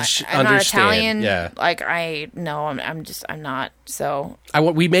language. I'm Understand? not Italian. Yeah. Like I'm not. So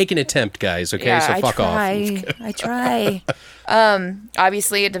We make an attempt, guys. Okay, so fuck off. I try.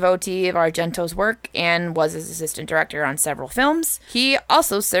 Obviously a devotee of Argento's work and was his assistant director on several films. He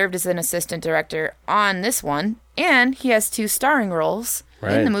also served as an assistant director on this one, and he has 2 starring roles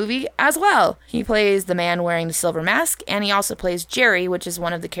in the movie as well. He plays the man wearing the silver mask, and he also plays Jerry, which is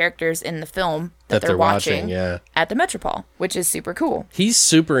one of the characters in the film that they're watching at the Metropole, which is super cool. He's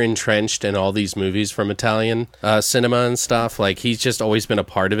super entrenched in all these movies from Italian cinema and stuff. Like, he's just always been a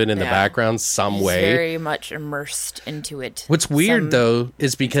part of it in the background some way. Very much immersed into it. What's weird, though,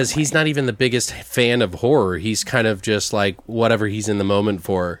 is because he's not even the biggest fan of horror. He's kind of just like whatever he's in the moment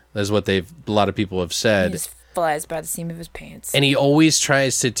for, is what a lot of people have said. He just flies by the seam of his pants. And he always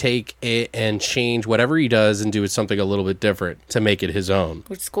tries to take it and change whatever he does and do it something a little bit different to make it his own.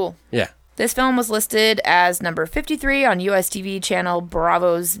 Which is cool. Yeah. This film was listed as number 53 on US TV channel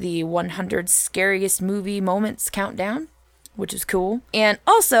Bravo's The 100 Scariest Movie Moments Countdown, which is cool. And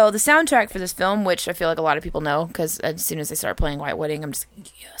also, the soundtrack for this film, which I feel like a lot of people know, because as soon as they start playing White Wedding, I'm just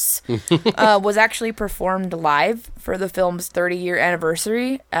like, yes, was actually performed live for the film's 30-year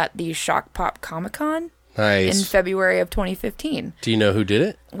anniversary at the Shock Pop Comic-Con. Nice. In February of 2015. Do you know who did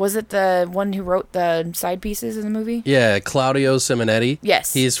it? Was it the one who wrote the side pieces in the movie? Yeah, Claudio Simonetti.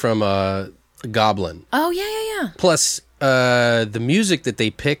 Yes. He's from Goblin. Oh, yeah. Plus, the music that they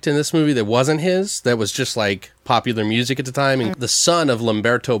picked in this movie that wasn't his, that was just like popular music at the time, and the son of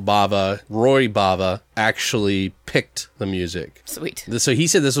Lamberto Bava, Roy Bava, actually picked the music. Sweet. So he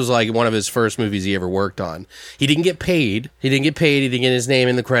said this was like one of his first movies he ever worked on. He didn't get paid. He didn't get his name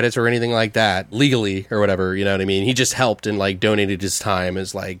in the credits or anything like that, legally or whatever, you know what I mean? He just helped and like donated his time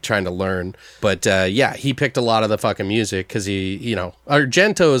as like trying to learn. But yeah, he picked a lot of the fucking music because he, you know,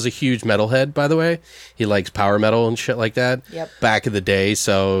 Argento is a huge metalhead, by the way. He likes power metal and shit like that. Yep. Back in the day.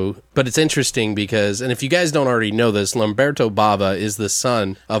 So, but it's interesting because, and if you guys don't already know this, Lamberto Bava is the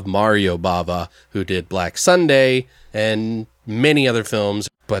son of Mario Bava, who did Black Sunday and many other films.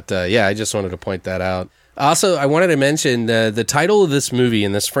 But yeah, I just wanted to point that out. Also, I wanted to mention the title of this movie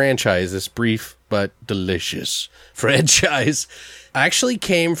and this franchise, this brief but delicious franchise, actually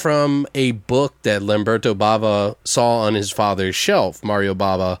came from a book that Lamberto Bava saw on his father's shelf, Mario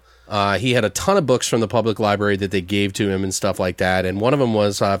Bava. He had a ton of books from the public library that they gave to him and stuff like that. And one of them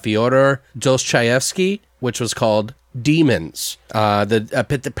was Fyodor Dostoevsky, which was called Demons.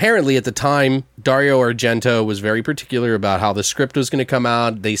 Apparently at the time, Dario Argento was very particular about how the script was going to come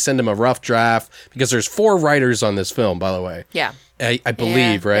out. They send him a rough draft because there's 4 writers on this film, by the way. Yeah. I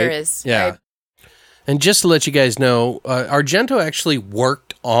believe, right? There is. Yeah. Right. And just to let you guys know, Argento actually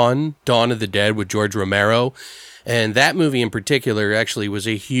worked on Dawn of the Dead with George Romero. And that movie in particular actually was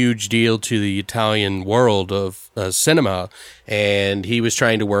a huge deal to the Italian world of cinema. And he was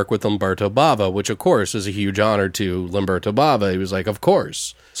trying to work with Lamberto Bava, which of course is a huge honor to Lamberto Bava. He was like, of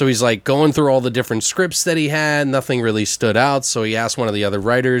course. So he's like going through all the different scripts that he had. Nothing really stood out. So he asked one of the other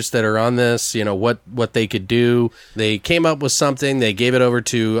writers that are on this, you know, what they could do. They came up with something. They gave it over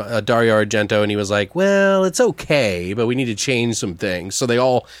to Dario Argento, and he was like, well, it's okay, but we need to change some things. So they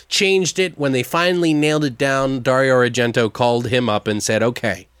all changed it. When they finally nailed it down, Dario Argento called him up and said,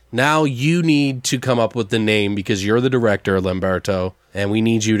 okay, now you need to come up with the name because you're the director, Lamberto, and we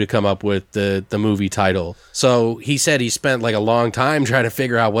need you to come up with the movie title. So he said he spent like a long time trying to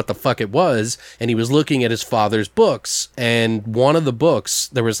figure out what the fuck it was, and he was looking at his father's books, and one of the books,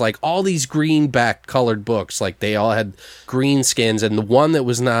 there was like all these green-backed colored books, like they all had green skins, and the one that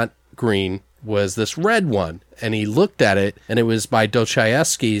was not green was this red one, and he looked at it, and it was by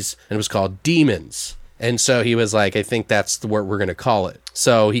Dostoevsky's, and it was called Demons. And so he was like, I think that's what we're going to call it.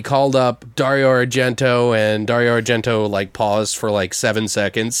 So he called up Dario Argento, and Dario Argento like paused for like 7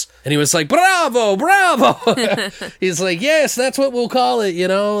 seconds. And he was like, bravo, bravo. He's like, yes, that's what we'll call it, you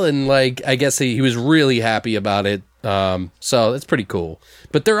know? And like, I guess he was really happy about it. So it's pretty cool.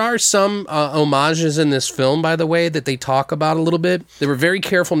 But there are some homages in this film, by the way, that they talk about a little bit. They were very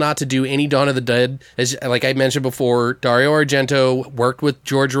careful not to do any Dawn of the Dead. As like I mentioned before, Dario Argento worked with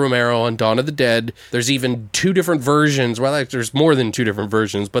George Romero on Dawn of the Dead. There's even 2 different versions. Well, like, there's more than 2 different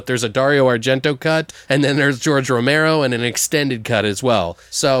versions, but there's a Dario Argento cut, and then there's George Romero and an extended cut as well.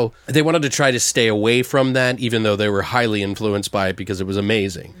 So they wanted to try to stay away from that, even though they were highly influenced by it because it was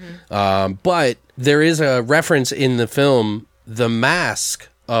amazing. Mm-hmm. But there is a reference in the film, the mask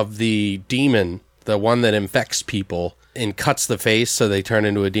of the demon, the one that infects people, and cuts the face so they turn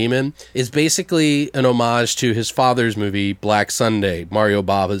into a demon, is basically an homage to his father's movie, Black Sunday, Mario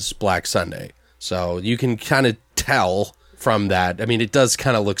Bava's Black Sunday. So you can kind of tell from that. I mean, it does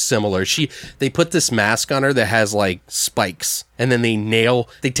kind of look similar. They put this mask on her that has like spikes, and then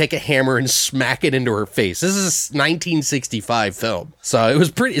they take a hammer and smack it into her face. This is a 1965 film. So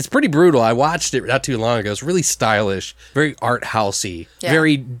it's pretty brutal. I watched it not too long ago. It's really stylish, very art housey. Yeah.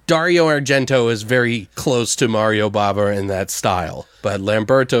 Very Dario Argento is very close to Mario Bava in that style. But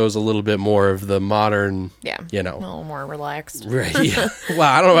Lamberto is a little bit more of the modern, Yeah. you know. A little more relaxed. Right. Yeah. Well,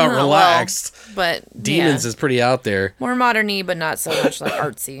 I don't know about relaxed. But Demons yeah. is pretty out there. More modern-y, but not so much like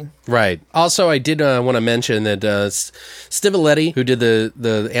artsy. Right. Also, I did want to mention that Stivoletti, who did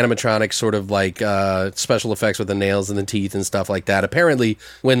the animatronic sort of like special effects with the nails and the teeth and stuff like that, apparently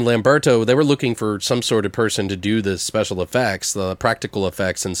when Lamberto, they were looking for some sort of person to do the special effects, the practical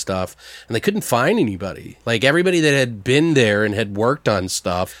effects and stuff, and they couldn't find anybody. Like everybody that had been there and had worked on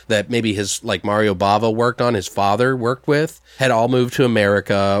stuff that maybe like Mario Bava worked on, his father worked with, had all moved to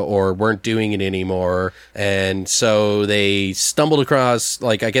America or weren't doing it anymore. And so they stumbled across,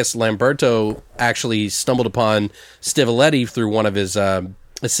 like, I guess Lamberto actually stumbled upon Stivoletti through one of his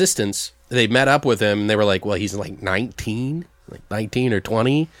assistants. They met up with him and they were like, well, he's like 19 or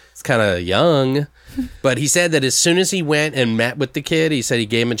 20. It's kind of young. But he said that as soon as he went and met with the kid, he said he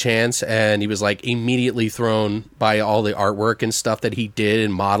gave him a chance, and he was like immediately thrown by all the artwork and stuff that he did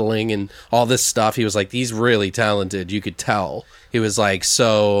and modeling and all this stuff. He was like, he's really talented. You could tell. He was like,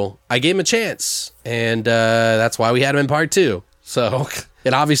 so I gave him a chance, and that's why we had him in part 2. So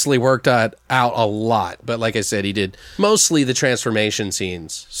it obviously worked out a lot. But like I said, he did mostly the transformation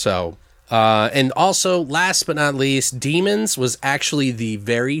scenes. So, and also, last but not least, Demons was actually the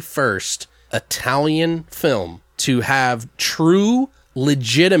very first Italian film to have true,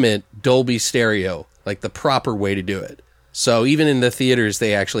 legitimate Dolby stereo, like the proper way to do it. So even in the theaters,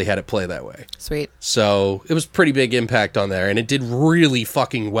 they actually had it play that way. Sweet. So it was pretty big impact on there, and it did really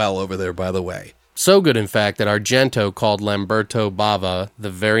fucking well over there, by the way. So good, in fact, that Argento called Lamberto Bava the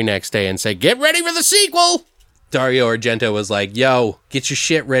very next day and said, "Get ready for the sequel!" Dario Argento was like, yo, get your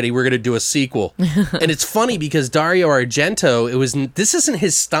shit ready. We're going to do a sequel. And it's funny because Dario Argento, this isn't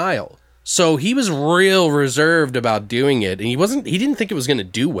his style. So he was real reserved about doing it, and he didn't think it was going to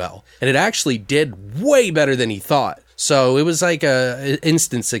do well. And it actually did way better than he thought. So it was like an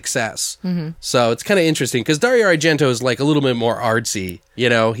instant success. Mm-hmm. So it's kind of interesting because Dario Argento is like a little bit more artsy. You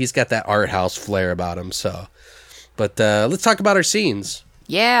know, he's got that art house flair about him. So, but let's talk about our scenes.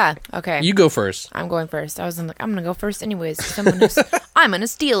 Yeah. Okay. You go first. I'm going first. I'm gonna go first anyways. 'Cause I'm gonna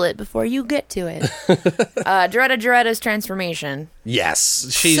steal it before you get to it. Dretta's transformation. Yes,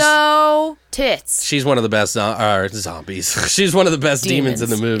 so tits. She's one of the best zombies. She's one of the best demons in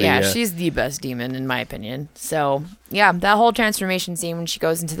the movie. Yeah, she's the best demon in my opinion. So yeah, that whole transformation scene when she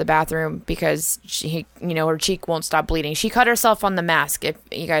goes into the bathroom because her cheek won't stop bleeding. She cut herself on the mask. If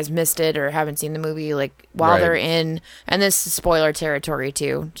you guys missed it or haven't seen the movie, like while they're in, and this is spoiler territory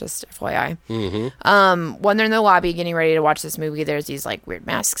too, just FYI. Mm-hmm. When they're in the lobby getting ready to watch this movie, there's these like weird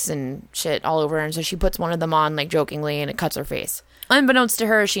masks and shit all over her, and so she puts one of them on like jokingly, and it cuts her face. Unbeknownst to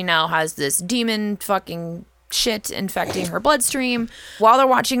her, she now has this demon fucking shit infecting her bloodstream. While they're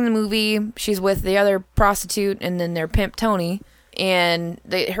watching the movie, she's with the other prostitute and then their pimp Tony, and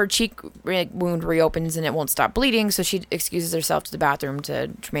her cheek wound reopens and it won't stop bleeding, so she excuses herself to the bathroom to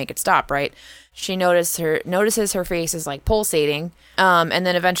make it stop, right? She notices her face is like pulsating, and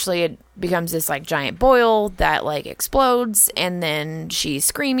then eventually it becomes this like giant boil that like explodes, and then she's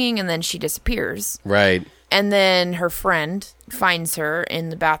screaming, and then she disappears. Right. And then her friend finds her in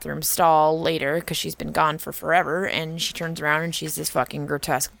the bathroom stall later because she's been gone for forever, and she turns around and she's this fucking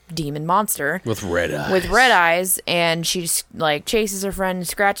grotesque demon monster with red eyes. And she just like chases her friend and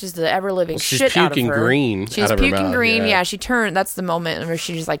scratches the ever living shit out of her. She's puking green. She's puking green. Yeah, she turned. That's the moment where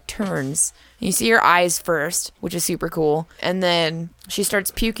she just like turns. You see her eyes first, which is super cool, and then she starts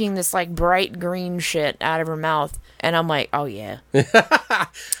puking this like bright green shit out of her mouth, and I'm like, oh yeah,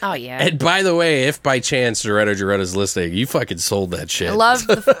 oh yeah. And by the way, if by chance Joretta's listening, you fucking sold that shit. I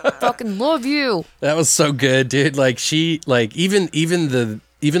fucking love you. That was so good, dude. Like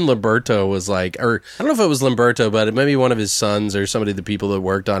even Lamberto was like, or I don't know if it was Lamberto, but it may be one of his sons or somebody, the people that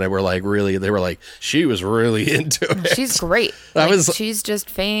worked on it were like, she was really into it. She's great. She's just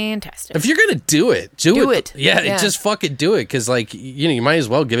fantastic. If you're going to do it, do it. Yeah, just fucking do it. Cause like, you might as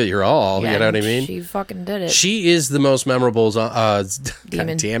well give it your all. Yeah, you know what I mean? She fucking did it. She is the most memorable, demon.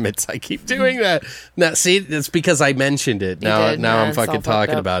 God damn it. I keep doing that. Now, see, it's because I mentioned it. Now I'm fucking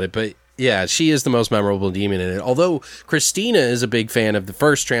talking about it, but Yeah, she is the most memorable demon in it. Although Christina is a big fan of the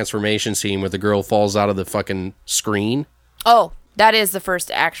first transformation scene where the girl falls out of the fucking screen. Oh, that is the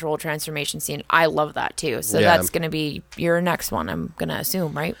first actual transformation scene. I love that too. So Yeah. that's going to be your next one, I'm going to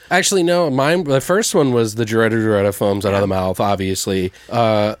assume, right? Actually, no. The first one was the Doretta foams out of the mouth, obviously.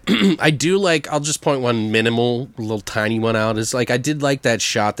 I do like, I'll just point one minimal, little tiny one out. Is like, I did like that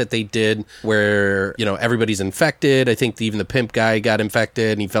shot that they did where, you know, everybody's infected. I think even the pimp guy got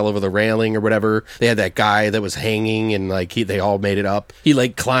infected and he fell over the railing or whatever. They had that guy that was hanging and like, they all made it up. He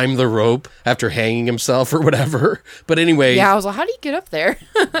like climbed the rope after hanging himself or whatever. But anyway. Yeah, I was like, how do you get up there?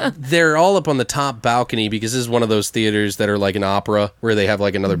 They're all up on the top balcony because this is one of those theaters that are like an opera where they have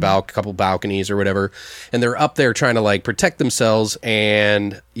like another couple balconies or whatever. And they're up there trying to like protect themselves.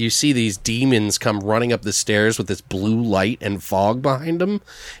 And you see these demons come running up the stairs with this blue light and fog behind them.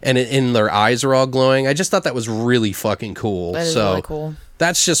 And their eyes are all glowing. I just thought that was really fucking cool. That is really cool.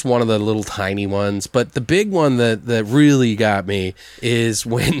 That's just one of the little tiny ones. But the big one that really got me is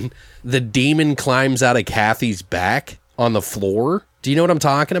when the demon climbs out of Kathy's back on the floor. Do you know what I'm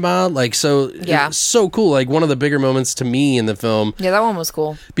talking about? Like, so, yeah. It's so cool. Like, one of the bigger moments to me in the film. Yeah, that one was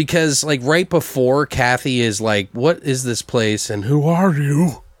cool. Because, like, right before Kathy is like, what is this place? And who are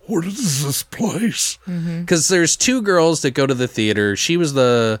you? What is this place? Because there's two girls that go to the theater. She was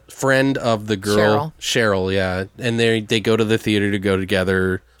the friend of the girl. Cheryl, yeah. And they go to the theater to go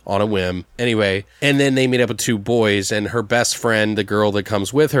together on a whim. Anyway, and then they meet up with two boys, and her best friend, the girl that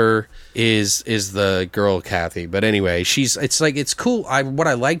comes with her, is the girl Kathy. But anyway, it's cool. What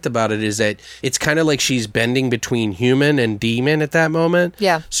I liked about it is that it's kind of like she's bending between human and demon at that moment.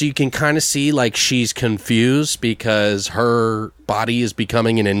 Yeah. So you can kind of see like she's confused because her body is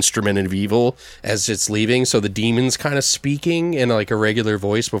becoming an instrument of evil as it's leaving. So the demon's kind of speaking in like a regular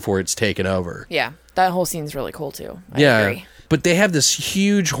voice before it's taken over. Yeah, that whole scene's really cool too. I agree. But they have this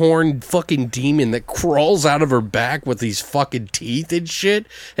huge horned fucking demon that crawls out of her back with these fucking teeth and shit.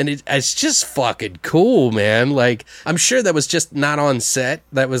 And it's just fucking cool, man. Like, I'm sure that was just not on set.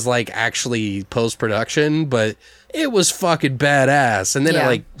 That was like actually post-production, but it was fucking badass. And then it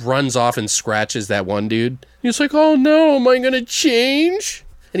like runs off and scratches that one dude. He's like, oh no, am I going to change?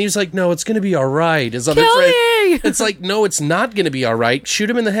 And he was like, no, it's going to be all right. His other friend, it's like, no, it's not going to be all right. Shoot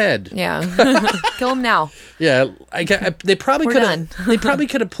him in the head. Yeah. Kill him now. Yeah. They probably could have they probably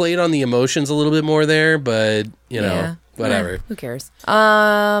could have played on the emotions a little bit more there, but, you know, whatever. Who cares?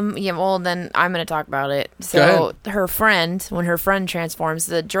 Yeah, well, then I'm going to talk about it. So her friend, when her friend transforms,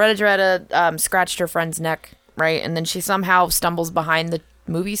 the Doretta scratched her friend's neck, right? And then she somehow stumbles behind the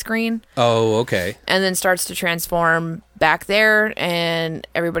movie screen. Oh, okay. And then starts to transform back there, and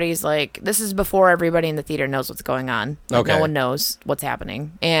everybody's like, this is before everybody in the theater knows what's going on. Like, okay. No one knows what's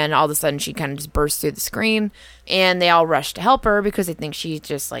happening. And all of a sudden she kind of just bursts through the screen, and they all rush to help her because they think she's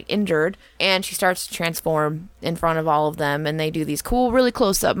just like injured. And she starts to transform in front of all of them, and they do these cool, really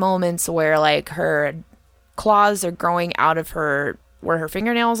close-up moments where like her claws are growing out of her where her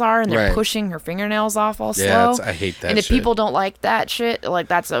fingernails are, and they're pushing her fingernails off all slow. I hate that. And if shit. people don't like that shit, like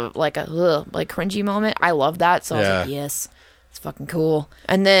that's a cringy moment. I love that, so I was like, yes, it's fucking cool.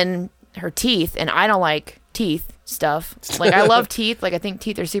 And then her teeth, and I don't like teeth stuff. Like, I love teeth. Like, I think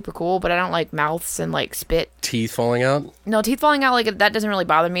teeth are super cool, but I don't like mouths and like spit. Teeth falling out? No, teeth falling out, like, that doesn't really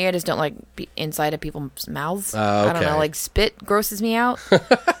bother me. I just don't like inside of people's mouths. Okay. I don't know, like, spit grosses me out.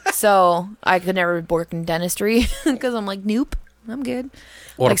 So I could never work in dentistry because I'm like, nope. I'm good.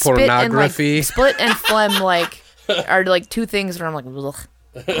 Or like pornography. Split and phlegm are like two things where I'm like,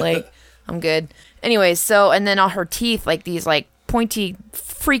 ugh. Like, I'm good. Anyways, so, and then all her teeth, like these like pointy,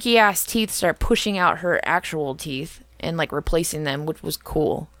 freaky ass teeth start pushing out her actual teeth and like replacing them, which was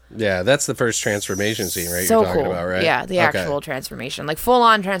cool. Yeah, that's the first transformation scene, right? So you're talking cool. about, right? Yeah, the actual transformation. Like full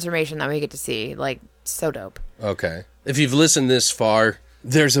on transformation that we get to see. Like, so dope. Okay. If you've listened this far,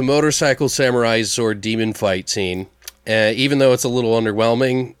 there's a motorcycle samurai sword demon fight scene. Even though it's a little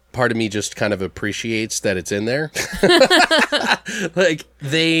underwhelming, part of me just kind of appreciates that it's in there. Like,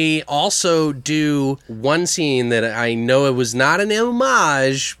 they also do one scene that I know it was not an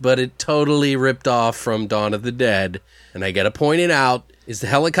homage, but it totally ripped off from Dawn of the Dead. And I gotta point it out, is the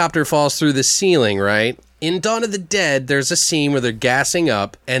helicopter falls through the ceiling, right? In Dawn of the Dead, there's a scene where they're gassing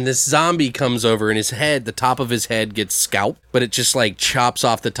up, and this zombie comes over, and his head, the top of his head gets scalped, but it just, like, chops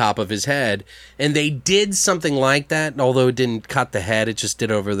off the top of his head. And they did something like that, although it didn't cut the head, it just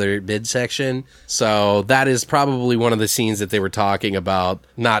did over their midsection. So that is probably one of the scenes that they were talking about,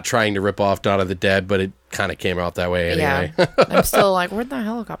 not trying to rip off Dawn of the Dead, but kind of came out that way anyway. Yeah. I'm still like, where'd the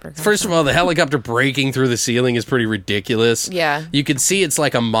helicopter come First from? of all, the helicopter breaking through the ceiling is pretty ridiculous. Yeah. You can see it's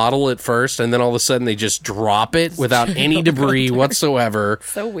like a model at first, and then all of a sudden they just drop it without any debris whatsoever.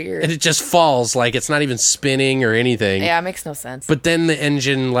 So weird. And it just falls, like it's not even spinning or anything. Yeah, it makes no sense. But then the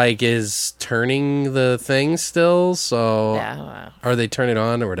engine, like, is turning the thing still, so... Yeah, well, Or they turn it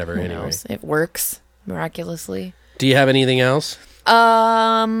on or whatever, who anyway. knows? It works miraculously. Do you have anything else?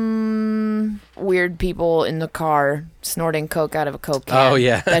 Weird people in the car snorting coke out of a Coke can. Oh,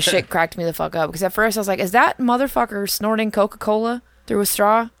 yeah. That shit cracked me the fuck up. Because at first I was like, is that motherfucker snorting Coca-Cola through a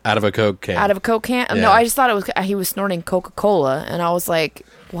straw? Out of a Coke can. Out of a Coke can? Yeah. No, I just thought he was snorting Coca-Cola. And I was like,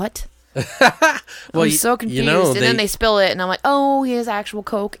 what? Well, I'm so confused. And then they spill it, and I'm like, oh, he has actual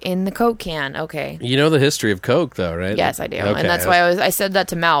Coke in the Coke can. Okay. You know the history of Coke, though, right? Yes, I do. Okay. And that's why I said that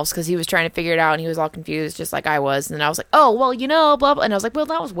to Mouse, because he was trying to figure it out, and he was all confused, just like I was. And I was like, oh, well, blah, blah. And I was like, well,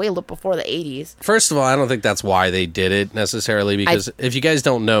 that was way before the 80s. First of all, I don't think that's why they did it necessarily, because if you guys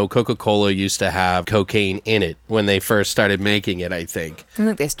don't know, Coca-Cola used to have cocaine in it when they first started making it, I think. I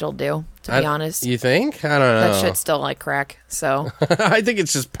think they still do, to be honest. You think? I don't know. That shit's still like crack, so. I think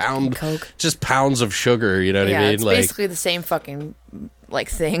it's just pounds of sugar, you know what I mean? It's basically the same fucking,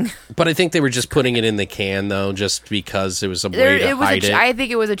 thing. But I think they were just putting it in the can, though, just because it was a way to hide it. I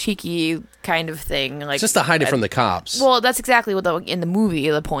think it was a cheeky kind of thing. Just to hide it from the cops. Well, that's exactly what in the movie,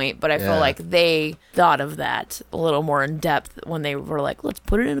 the point, but I feel like they thought of that a little more in depth when they were like, let's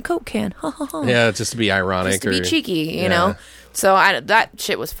put it in a Coke can. Yeah, just to be ironic. Just to be cheeky, you know? So that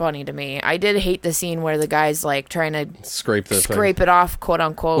shit was funny to me. I did hate the scene where the guy's like trying to scrape it off, quote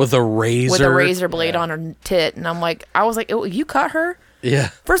unquote, with a razor blade on her tit, and I was like, oh, you cut her? Yeah.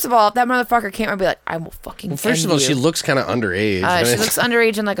 First of all, if that motherfucker came, I'd be like, I will fucking. First of all, she looks kind of underage. She looks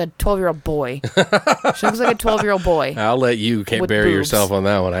underage and like a 12-year-old boy. She looks like a 12-year-old boy. I'll let you bury yourself on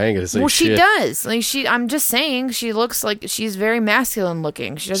that one. I ain't gonna say shit. Well, she does. I'm just saying, she looks like she's very masculine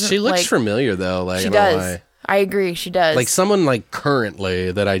looking. She doesn't. She looks familiar though. Like she does. I agree. She does. Like someone like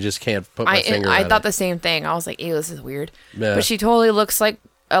currently that I just can't put my finger on. I thought the same thing. I was like, ew, this is weird. Yeah. But she totally looks like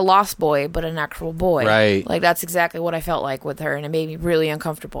a lost boy, but an actual boy. Right. Like that's exactly what I felt like with her, and it made me really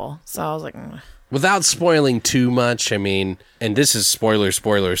uncomfortable. So I was like, Without spoiling too much, I mean, and this is spoiler,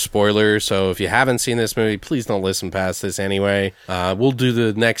 so if you haven't seen this movie, please don't listen past this anyway. We'll do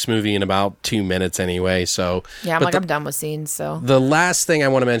the next movie in about 2 minutes anyway, so... Yeah, I'm done with scenes, so... The last thing I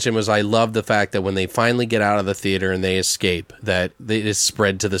want to mention was I love the fact that when they finally get out of the theater and they escape, that it is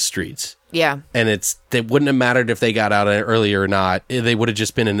spread to the streets. Yeah. And it wouldn't have mattered if they got out earlier or not. They would have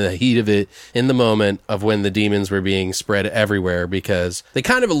just been in the heat of it in the moment of when the demons were being spread everywhere, because they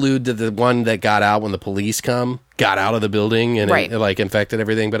kind of allude to the one that got out when the police got out of the building and it like infected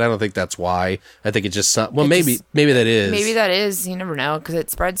everything, but I don't think that's why. I think it just maybe that is. Maybe that is. You never know, because it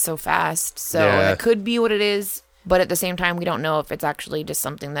spreads so fast. So it could be what it is, but at the same time, we don't know if it's actually just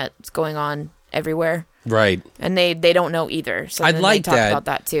something that's going on everywhere. Right. And they don't know either. So I'd like they talk that. about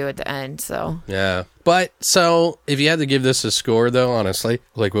that too at the end. So yeah. But so if you had to give this a score though, honestly,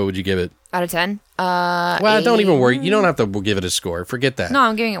 like what would you give it? Out of 10? Well, don't even worry. You don't have to give it a score. Forget that. No,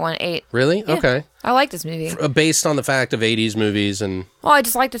 I'm giving it 8. Really? Yeah. Okay. I like this movie. Based on the fact of 80s movies and... Well, I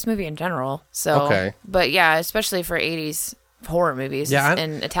just like this movie in general. So, okay. But yeah, especially for 80s horror movies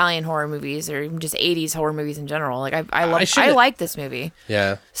and Italian horror movies, or even just 80s horror movies in general. Like I like this movie.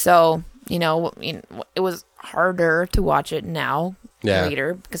 Yeah. So, it was harder to watch it now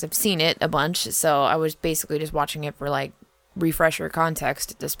later because I've seen it a bunch. So I was basically just watching it for like refresher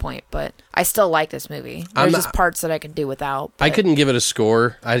context at this point, but I still like this movie. There's just parts that I could do without. I couldn't give it a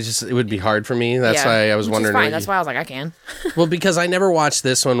score. It would be hard for me. That's why I was wondering. Fine. That's why I was like, I can. Well, because I never watched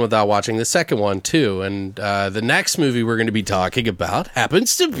this one without watching the second one too, and the next movie we're going to be talking about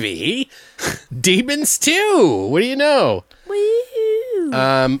happens to be Demons 2. What do you know?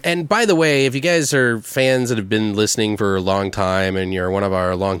 And by the way, if you guys are fans that have been listening for a long time and you're one of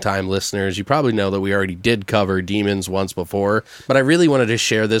our longtime listeners, you probably know that we already did cover Demons once before, but I really wanted to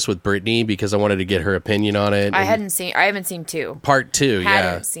share this with Brittany because I wanted to get her opinion on it. I haven't seen 2. Part 2, yeah. I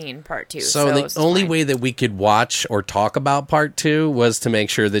haven't seen part 2. So the only way that we could watch or talk about part 2 was to make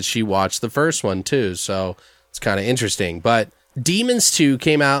sure that she watched the first one too. So it's kind of interesting, but Demons 2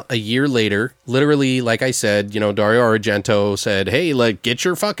 came out a year later. Literally, like I said, Dario Argento said, hey, get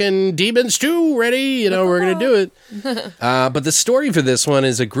your fucking Demons 2 ready. We're going to do it. But the story for this one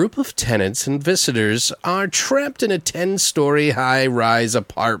is a group of tenants and visitors are trapped in a 10-story high-rise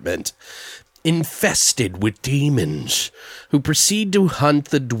apartment infested with demons who proceed to hunt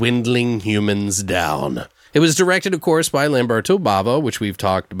the dwindling humans down. It was directed, of course, by Lamberto Bava, which we've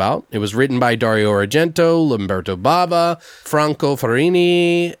talked about. It was written by Dario Argento, Lamberto Bava, Franco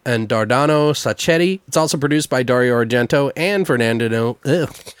Farini, and Dardano Sacchetti. It's also produced by Dario Argento and Ferdinando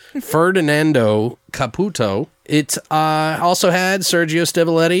Caputo. It also had Sergio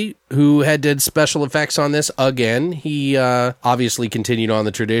Stivoletti, who had did special effects on this again. He obviously continued on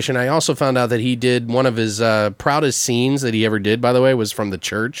the tradition. I also found out that he did one of his proudest scenes that he ever did, by the way, was from the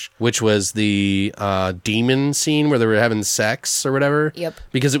church, which was the demon scene where they were having sex or whatever. Yep.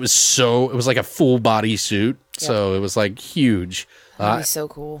 Because it was like a full body suit. Yep. So it was like huge. That was so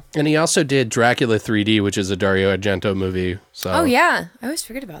cool. And he also did Dracula 3D, which is a Dario Argento movie. So oh yeah, I always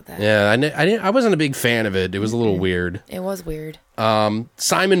forget about that. Yeah, I wasn't a big fan of it. It was a little weird. It was weird.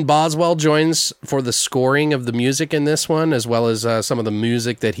 Simon Boswell joins for the scoring of the music in this one, as well as some of the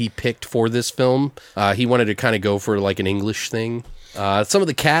music that he picked for this film. He wanted to kind of go for like an English thing. Some of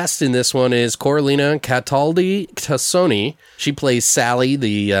the cast in this one is Coralina Cataldi Tassoni. She plays Sally,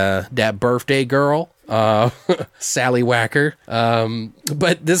 that birthday girl. Sally Wacker.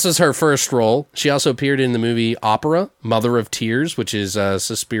 But this was her first role. She also appeared in the movie Opera, Mother of Tears, which is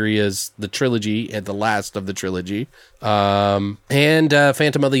Suspiria's the trilogy and the last of the trilogy. And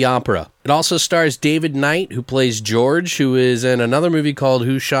Phantom of the Opera. It also stars David Knight, who plays George, who is in another movie called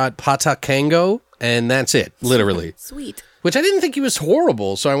Who Shot Patakango, and that's it, literally. Sweet. Which I didn't think he was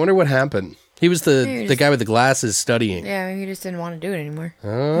horrible, so I wonder what happened. He was the guy with the glasses studying. Yeah, maybe he just didn't want to do it anymore.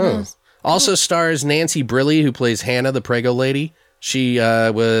 Oh. Also stars Nancy Briley, who plays Hannah, the Prego lady. She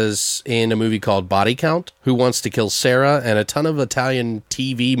was in a movie called Body Count, Who Wants to Kill Sarah, and a ton of Italian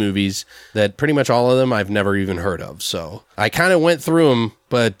TV movies that pretty much all of them I've never even heard of. So I kind of went through them,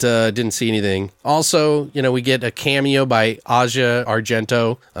 but didn't see anything. Also, we get a cameo by Asia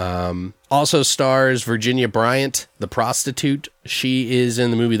Argento. Also stars Virginia Bryant, the prostitute. She is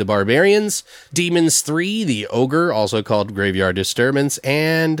in the movie The Barbarians, Demons 3, The Ogre, also called Graveyard Disturbance,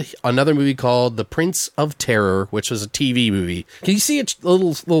 and another movie called The Prince of Terror, which was a TV movie. Can you see a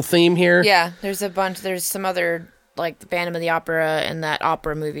little theme here? Yeah, there's a bunch. There's some other, like the Phantom of the Opera and that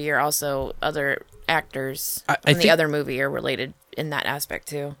opera movie are also other actors in the other movie are related in that aspect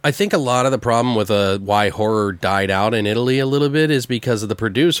too. I think a lot of the problem with why horror died out in Italy a little bit is because of the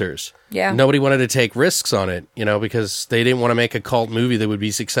producers. Yeah. Nobody wanted to take risks on it, because they didn't want to make a cult movie that would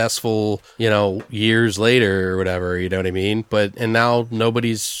be successful, years later or whatever, you know what I mean? And now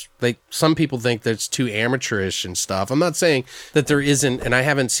some people think that's too amateurish and stuff. I'm not saying that there isn't, and I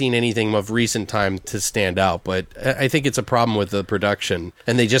haven't seen anything of recent time to stand out, but I think it's a problem with the production,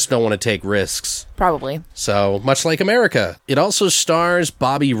 and they just don't want to take risks. Probably. So, much like America. It also stars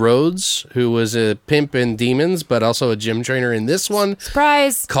Bobby Rhodes, who was a pimp in Demons, but also a gym trainer in this one.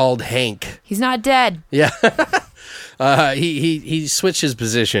 Surprise! Called Hank. He's not dead. Yeah. He switched his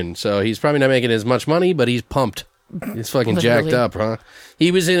position, so he's probably not making as much money, but he's pumped. He's fucking jacked up, huh?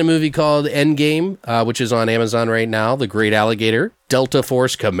 He was in a movie called Endgame, which is on Amazon right now, The Great Alligator, Delta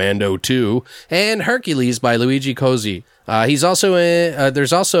Force Commando 2, and Hercules by Luigi Cozzi. He's also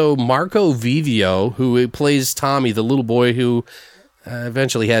there's also Marco Vivio, who plays Tommy, the little boy who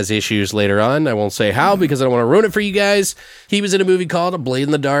eventually has issues later on. I won't say how because I don't want to ruin it for you guys. He was in a movie called A Blade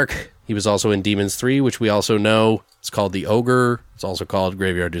in the Dark. He was also in Demons 3, which we also know. It's called The Ogre. It's also called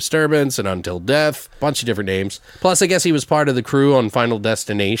Graveyard Disturbance and Until Death. Bunch of different names. Plus, I guess he was part of the crew on Final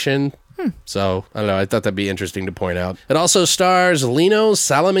Destination. So, I don't know. I thought that'd be interesting to point out. It also stars Lino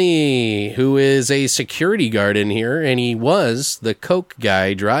Salami, who is a security guard in here, and he was the coke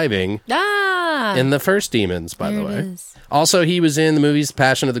guy driving in the first Demons, by the way. Also, he was in the movies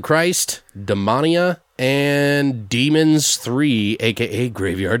Passion of the Christ, Demonia, and Demons 3, a.k.a.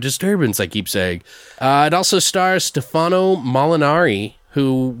 Graveyard Disturbance, I keep saying. It also stars Stefano Molinari,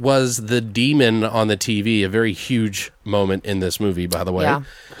 who was the demon on the TV, a very huge moment in this movie, by the way,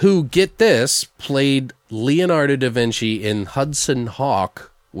 who, get this, played Leonardo da Vinci in Hudson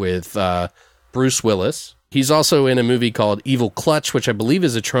Hawk with Bruce Willis. He's also in a movie called Evil Clutch, which I believe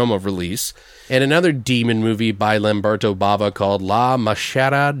is a Troma release, and another demon movie by Lamberto Bava called La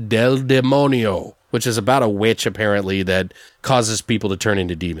Machada del Demonio, which is about a witch, apparently, that causes people to turn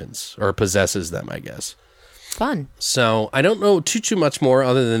into demons, or possesses them, I guess. Fun. So I don't know too much more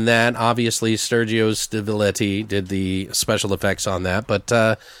other than that. Obviously, Sergio Stivoletti did the special effects on that. But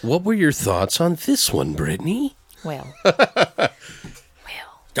what were your thoughts on this one, Brittany? Well.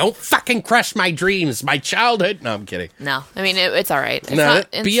 Don't fucking crush my dreams, my childhood. No, I'm kidding. No, I mean, it's all right.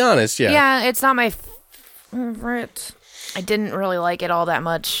 Be honest, yeah. Yeah, it's not my favorite. I didn't really like it all that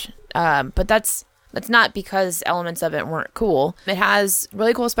much. But that's not because elements of it weren't cool. It has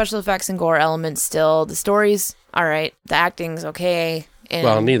really cool special effects and gore elements still. The story's all right. The acting's okay. And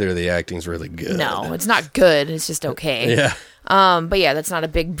Well, neither of the acting's really good. no, it's not good. It's just okay. Yeah. But yeah, that's not a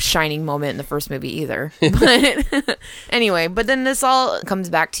big shining moment in the first movie either. But anyway, but then this all comes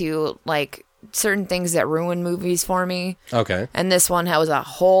back to like certain things that ruin movies for me. Okay. And this one has a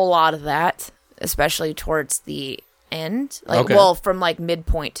whole lot of that, especially towards the end. Like, Okay. well, from like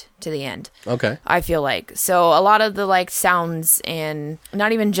midpoint to the end. Okay. I feel like. So a lot of the like sounds, and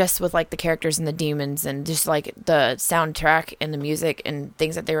not even just with like the characters and the demons, and just like the soundtrack and the music and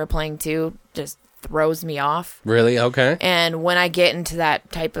things that they were playing too, just throws me off. Really? Okay. And when I get into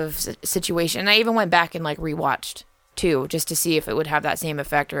that type of situation, I even went back and like rewatched too, just to see if it would have that same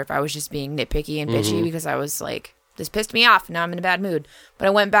effect, or if I was just being nitpicky and bitchy because I was like, this pissed me off. Now I'm in a bad mood. But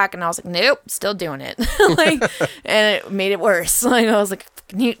I went back and I was like, nope, still doing it. Like, and it made it worse. Like, I was like,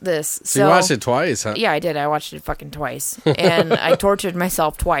 mute this. So you watched it twice, huh? Yeah, I did. I watched it fucking twice. And I tortured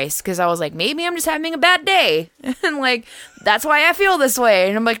myself twice because I was like, maybe I'm just having a bad day. And like, that's why I feel this way.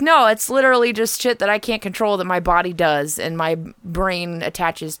 And I'm like, no, it's literally just shit that I can't control that my body does. And my brain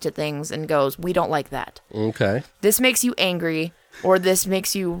attaches to things and goes, we don't like that. Okay. This makes you angry, or this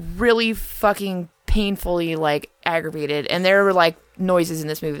makes you really fucking painfully like aggravated. And there were like noises in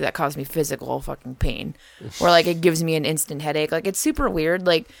this movie that caused me physical fucking pain, where like it gives me an instant headache. Like, it's super weird.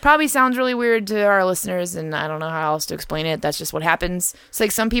 Like, probably sounds really weird to our listeners, and I don't know how else to explain it. That's just what happens. It's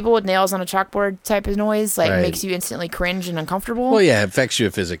like some people with nails on a chalkboard type of noise, like, Right. makes you instantly cringe and uncomfortable. Well, yeah, it affects you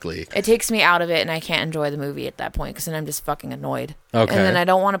physically. It takes me out of it, and I can't enjoy the movie at that point because then I'm just fucking annoyed. Okay. And then I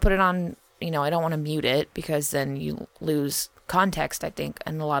don't want to put it on, I don't want to mute it because then you lose context, I think,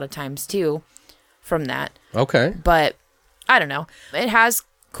 and a lot of times too from that. Okay. But I don't know. It has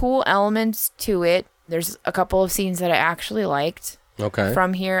cool elements to it. There's a couple of scenes that I actually liked Okay.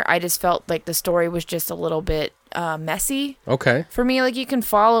 from here. I just felt like the story was just a little bit messy Okay. for me. Like, you can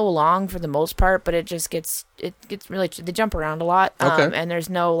follow along for the most part, but it gets really, they jump around a lot. Okay. And there's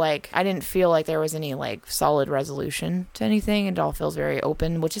no like, I didn't feel like there was any like solid resolution to anything. It all feels very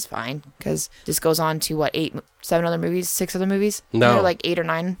open, which is fine because this goes on to what, 6 other movies? No. There are like 8 or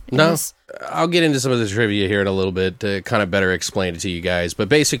 9. in No. this. I'll get into some of the trivia here in a little bit to kind of better explain it to you guys. But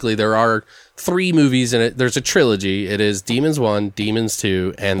basically, there are 3 movies in it. There's a trilogy. It is Demons 1, Demons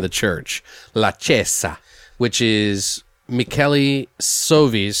 2, and The Church. La Chiesa, which is Michele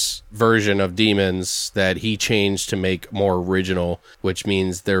Soavi's version of demons that he changed to make more original, which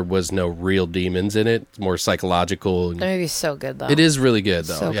means there was no real demons in it. It's more psychological. The movie's so good though. It is really good,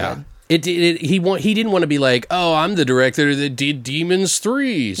 though. So yeah. good. He didn't want to be like, oh, I'm the director that did Demons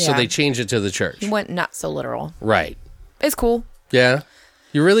 3. So Yeah. they changed it to The Church. He went not so literal. Right. It's cool. Yeah.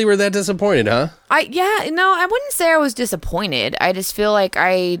 You really were that disappointed, huh? I wouldn't say I was disappointed. I just feel like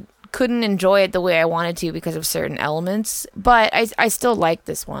I couldn't enjoy it the way I wanted to because of certain elements. But I still like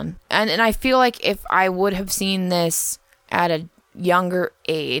this one. And I feel like if I would have seen this at a younger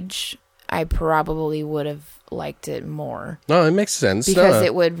age, I probably would have liked it more. No, it makes sense. Because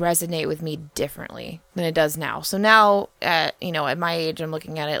it would resonate with me differently than it does now. So now, at my age, I'm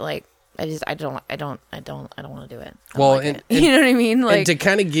looking at it like, I don't want to do it. I don't Well, like and- it. You know what I mean? And Like, to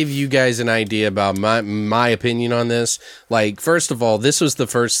kind of give you guys an idea about my opinion on this, like, first of all, this was the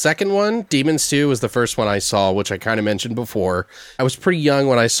second one. Demons 2 was the first one I saw, which I kind of mentioned before. I was pretty young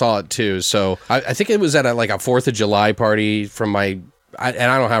when I saw it, too. So I think it was at a 4th of July party from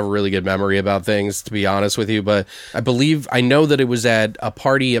and I don't have a really good memory about things, to be honest with you, but I know that it was at a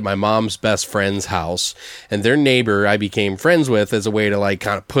party at my mom's best friend's house, and their neighbor I became friends with as a way to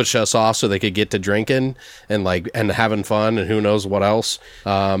kind of push us off so they could get to drinking and having fun and who knows what else.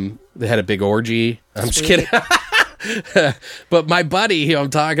 They had a big orgy. I'm just kidding. But my buddy who I'm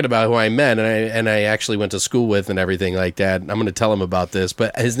talking about, who I met and I actually went to school with and everything like that, I'm going to tell him about this,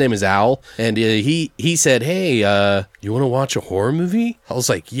 but his name is Al, and he said, hey, you want to watch a horror movie? I was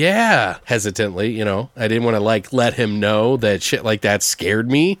like, yeah, hesitantly, I didn't want to let him know that shit like that scared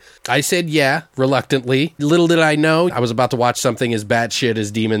me. I said, yeah, reluctantly. Little did I know I was about to watch something as batshit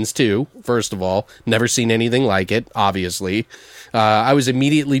as Demons 2, first of all. Never seen anything like it, obviously. I was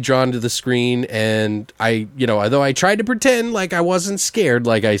immediately drawn to the screen, and although I tried to pretend like I wasn't scared,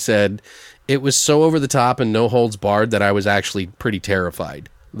 like I said, it was so over the top and no holds barred that I was actually pretty terrified.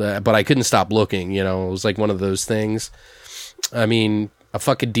 But I couldn't stop looking, it was like one of those things. I mean, a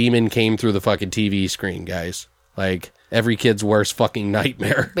fucking demon came through the fucking TV screen, guys. Like, every kid's worst fucking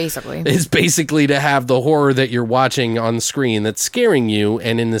nightmare. basically. Is basically to have the horror that you're watching on screen that's scaring you,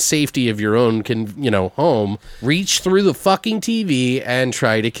 and in the safety of your own, home, reach through the fucking TV and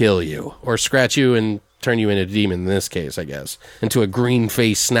try to kill you or scratch you and turn you into a demon in this case, I guess. Into a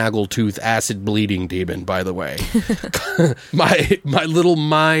green-faced, snaggletooth, acid-bleeding demon, by the way. my little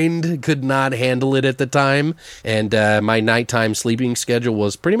mind could not handle it at the time, and my nighttime sleeping schedule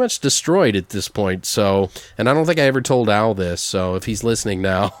was pretty much destroyed at this point. So, and I don't think I ever told Al this, so if he's listening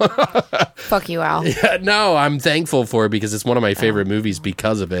now... Fuck you, Al. Yeah, no, I'm thankful for it because it's one of my favorite movies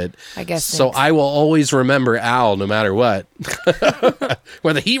because of it. I guess. So thanks. I will always remember Al no matter what,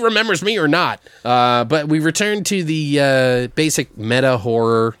 whether he remembers me or not. But we return to the basic meta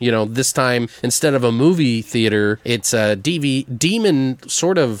horror. You know, this time instead of a movie theater, it's a demon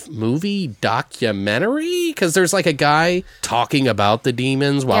sort of movie documentary because there's like a guy talking about the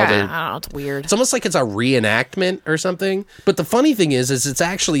demons while I they're. don't know. It's weird. It's almost like it's a reenactment or something. But the funny thing is it's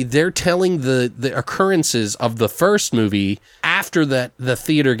actually they're telling the occurrences of the first movie after that the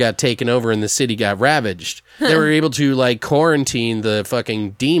theater got taken over and the city got ravaged. They were able to like quarantine the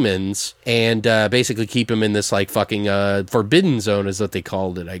fucking demons and basically keep them in this like fucking forbidden zone is what they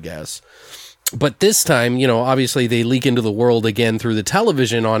called it, I guess. But this time, you know, obviously they leak into the world again through the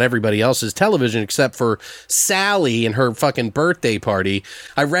television on everybody else's television except for Sally and her fucking birthday party.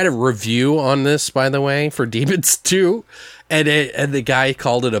 I read a review on this, by the way, for Demons 2, and the guy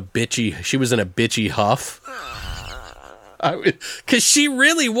called it she was in a bitchy huff. Because she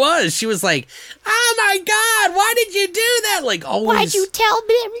really was. She was like, oh my God, why did you do that? Like, always. Why'd you tell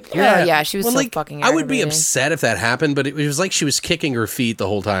me everything? Yeah, she was so like, fucking I would be aggravating. upset if that happened, but it was like she was kicking her feet the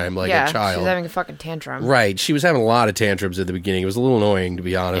whole time, like a child. She was having a fucking tantrum. Right. She was having a lot of tantrums at the beginning. It was a little annoying, to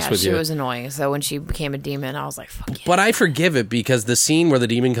be honest with you. She was annoying. So when she became a demon, I was like, fuck yeah. But I forgive it because the scene where the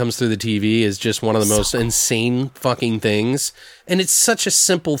demon comes through the TV is just one of the most insane fucking things. And it's such a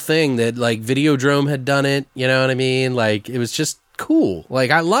simple thing that, like, Videodrome had done it. You know what I mean? Like, it was just cool. Like,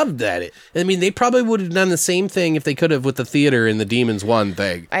 I loved that. I mean, they probably would have done the same thing if they could have with the theater in the Demons 1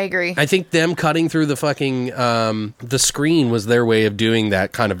 thing. I agree. I think them cutting through the fucking, the screen was their way of doing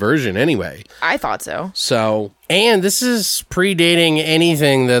that kind of version anyway. I thought so. So, and this is predating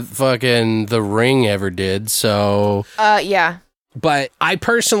anything that fucking The Ring ever did, so... Yeah. But I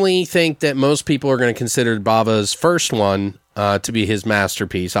personally think that most people are going to consider Bava's first one to be his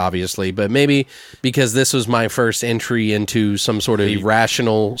masterpiece, obviously, but maybe because this was my first entry into some sort of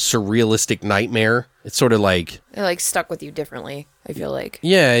irrational, surrealistic nightmare. It's sort of like... It like stuck with you differently, I feel like.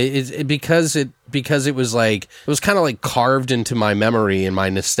 Yeah, because it was like... It was kind of like carved into my memory and my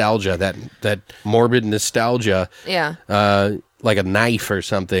nostalgia, that morbid nostalgia. Yeah. Like a knife or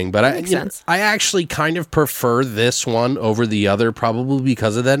something, but Makes sense. I actually kind of prefer this one over the other, probably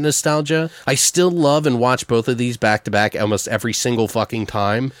because of that nostalgia. I still love and watch both of these back to back almost every single fucking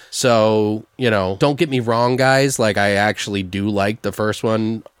time. So, you know, don't get me wrong, guys. Like, I actually do like the first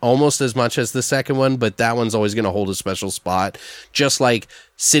one almost as much as the second one, but that one's always going to hold a special spot. Just like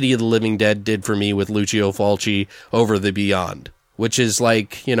City of the Living Dead did for me with Lucio Fulci over The Beyond, which is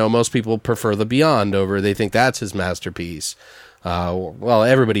like, you know, most people prefer The Beyond over, they think that's his masterpiece. Well,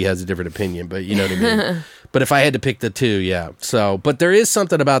 everybody has a different opinion, but you know what I mean? But if I had to pick the two, yeah. So, but there is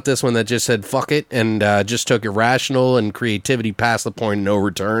something about this one that just said, fuck it, and just took irrational and creativity past the point of no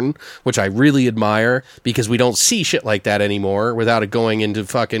return, which I really admire, because we don't see shit like that anymore without it going into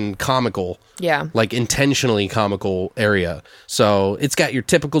fucking comical. Yeah. Like intentionally comical area. So it's got your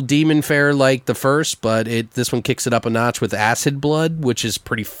typical demon fare like the first, but this one kicks it up a notch with acid blood, which is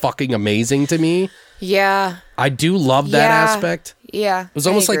pretty fucking amazing to me. Yeah. I do love that aspect. Yeah. It was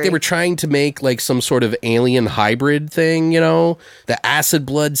almost like they were trying to make like some sort of alien hybrid thing, you know? The acid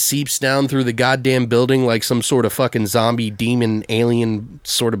blood seeps down through the goddamn building like some sort of fucking zombie demon alien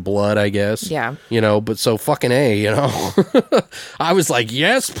sort of blood, I guess. Yeah. You know, but so fucking A, you know? I was like,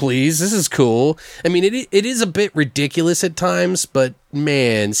 yes, please. This is cool. I mean, it is a bit ridiculous at times, but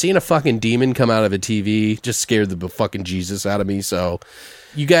man, seeing a fucking demon come out of a TV just scared the fucking Jesus out of me, so...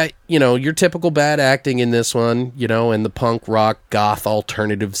 You got, you know, your typical bad acting in this one, you know, and the punk rock goth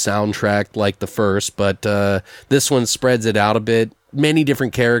alternative soundtrack like the first, but this one spreads it out a bit. Many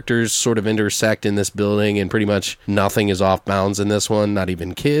different characters sort of intersect in this building, and pretty much nothing is off bounds in this one, not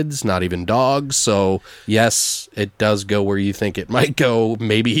even kids, not even dogs. So, yes, it does go where you think it might go,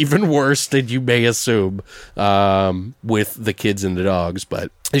 maybe even worse than you may assume with the kids and the dogs, but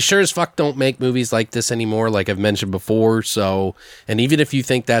they sure as fuck don't make movies like this anymore, like I've mentioned before. So, and even if you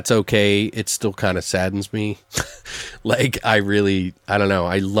think that's okay, it still kind of saddens me. Like, I don't know.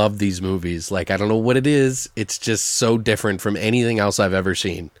 I love these movies. Like, I don't know what it is. It's just so different from anything else I've ever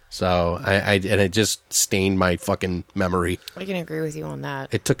seen. So, and it just stained my fucking memory. I can agree with you on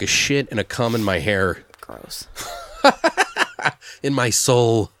that. It took a shit and a cum in my hair. Gross. In my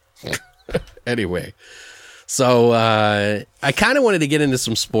soul. Anyway. So I kind of wanted to get into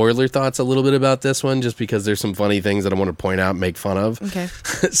some spoiler thoughts a little bit about this one, just because there's some funny things that I want to point out and make fun of. Okay.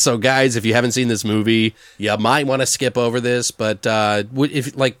 So guys, if you haven't seen this movie, you might want to skip over this. But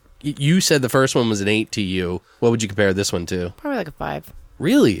if like you said the first one was an 8 to you, what would you compare this one to? Probably like a 5.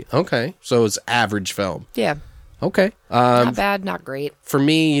 Really? Okay. So it's average film. Yeah. Okay. Not bad, not great. For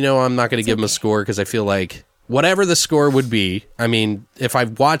me, I'm not going to give them a score because I feel like whatever the score would be, I mean, if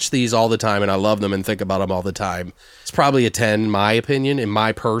I've watched these all the time and I love them and think about them all the time, it's probably a 10, in my opinion, in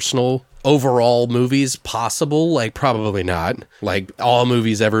my personal overall movies possible. Like, probably not. Like, all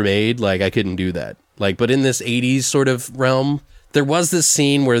movies ever made, like, I couldn't do that. Like, but in this 80s sort of realm, there was this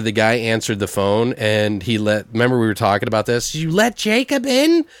scene where the guy answered the phone and remember we were talking about this? You let Jacob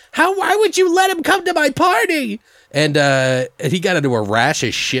in? Why would you let him come to my party? And he got into a rash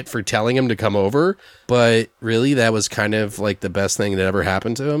of shit for telling him to come over. But really, that was kind of like the best thing that ever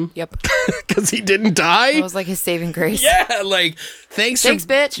happened to him. Yep. Because he didn't die. It was like his saving grace. Yeah, like, thanks,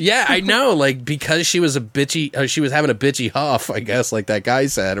 bitch. Yeah, I know. Like, because she was she was having a bitchy huff, I guess, like that guy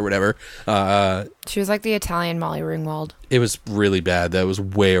said or whatever. She was like the Italian Molly Ringwald. It was really bad. That was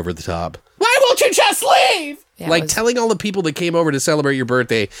way over the top. Why won't you just leave? Yeah, like telling all the people that came over to celebrate your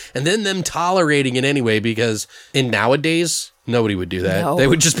birthday and then them tolerating it anyway, because nowadays, nobody would do that. No. They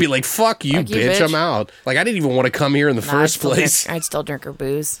would just be like, fuck you, bitch, I'm out. Like, I didn't even want to come here in the first place. I'd still drink her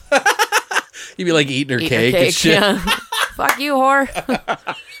booze. You'd be like eating her cake and shit. Yeah. Fuck you, whore.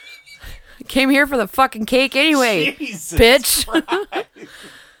 I came here for the fucking cake anyway, Jesus bitch.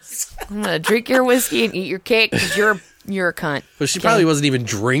 I'm going to drink your whiskey and eat your cake because you're a cunt. But she probably wasn't even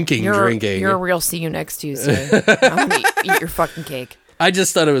drinking. You're a real see you next Tuesday. I'm going to eat your fucking cake. I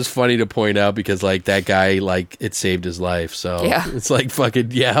just thought it was funny to point out because, like, that guy, like, it saved his life. So yeah. It's like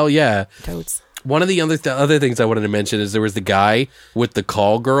fucking, yeah, hell yeah. Totes. One of the other things I wanted to mention is there was the guy with the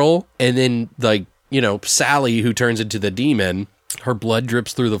call girl, and then, like, Sally, who turns into the demon, her blood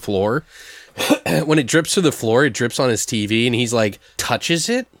drips through the floor. When it drips through the floor, it drips on his TV, and he's like, touches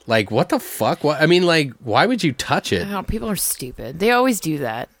it? Like, what the fuck? I mean, like, why would you touch it? People are stupid. They always do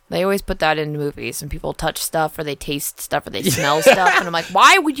that. They always put that in movies, and people touch stuff, or they taste stuff, or they smell stuff, and I'm like,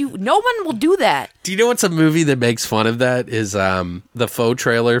 why would you? No one will do that. Do you know what's a movie that makes fun of that? Is the faux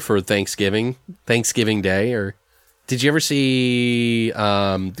trailer for Thanksgiving Day, or did you ever see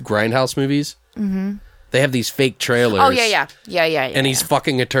the Grindhouse movies? Mm-hmm. They have these fake trailers. Oh, yeah. And he's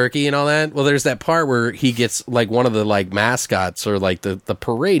fucking a turkey and all that. Well, there's that part where he gets, like, one of the, like, mascots or, like, the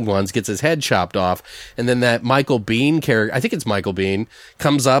parade ones gets his head chopped off. And then that Michael Biehn character, I think it's Michael Biehn,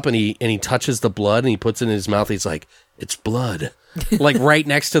 comes up and he touches the blood and he puts it in his mouth. He's like, it's blood. Like, right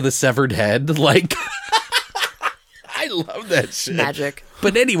next to the severed head. Like, I love that shit. Magic.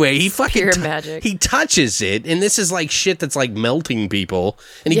 But anyway, he fucking pure magic. He touches it, and this is like shit that's like melting people.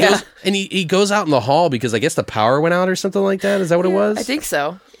 And he goes out in the hall because I guess the power went out or something like that. Is that what it was? I think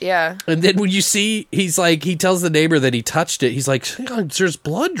so. Yeah. And then when you see, he's like, he tells the neighbor that he touched it. He's like, there's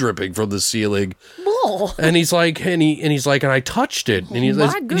blood dripping from the ceiling. Whoa. And he's like, and I touched it. And he's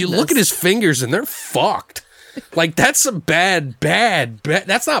like, and you look at his fingers, and they're fucked. Like, that's some bad.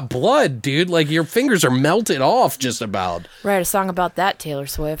 That's not blood, dude. Like, your fingers are melted off just about. Write a song about that, Taylor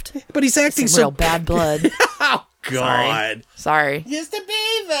Swift. But he's acting some real bad blood. Oh, God. Sorry. Used to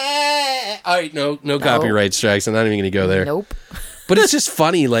be there. All right, no copyright strikes. I'm not even going to go there. Nope. But it's just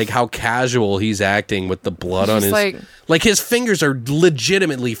funny, like, how casual he's acting with the blood on his... Like, his fingers are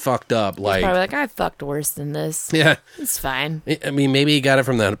legitimately fucked up. Like, probably like, I fucked worse than this. Yeah. It's fine. I mean, maybe he got it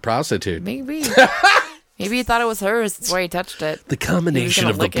from that prostitute. Maybe. Maybe he thought it was hers. That's why he touched it. The combination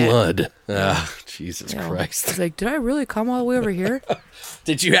of the blood. Jesus Christ. He's like, did I really come all the way over here?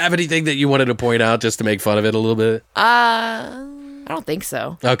 Did you have anything that you wanted to point out just to make fun of it a little bit? I don't think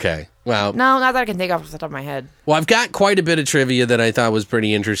so. Okay. Well, no, not that I can think off the top of my head. Well, I've got quite a bit of trivia that I thought was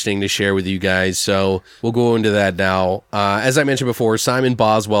pretty interesting to share with you guys, so we'll go into that now. As I mentioned before, Simon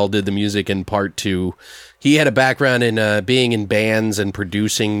Boswell did the music in part 2. He had a background in being in bands and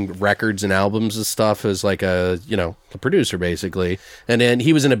producing records and albums and stuff as like a producer, basically. And then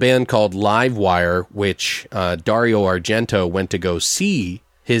he was in a band called Livewire, which Dario Argento went to go see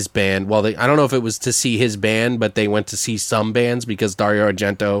his band. Well, I don't know if it was to see his band, but they went to see some bands because Dario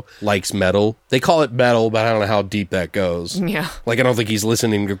Argento likes metal. They call it metal, but I don't know how deep that goes. Yeah. Like, I don't think he's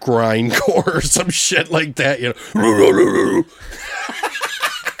listening to grindcore or some shit like that,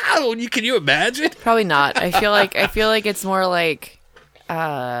 Can you imagine? Probably not. I feel like it's more like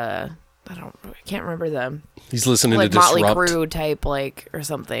I don't I can't remember them. He's listening Like to Motley Disrupt. Crue type, like, or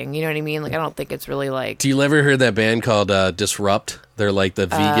something. You know what I mean? Like, I don't think it's really like. Do you ever hear that band called Disrupt? They're like the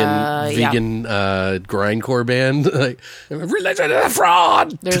vegan grindcore band. Like, religion is a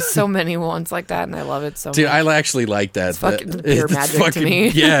fraud. There's so many ones like that, and I love it so Dude, much. I actually like that. It's fucking pure magic to me.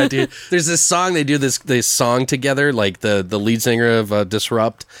 Yeah, dude. There's this song they do this song together. Like the lead singer of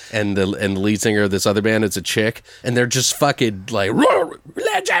Disrupt and the lead singer of this other band is a chick, and they're just fucking like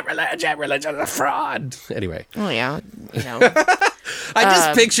religion is a fraud. Anyway, Oh yeah, you know. I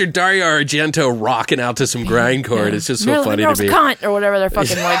just pictured Dario Argento rocking out to some grindcore, and it's just so funny to me. Cunt, or whatever their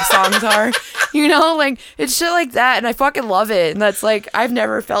fucking like songs are. You know, like it's shit like that, and I fucking love it. And that's like I've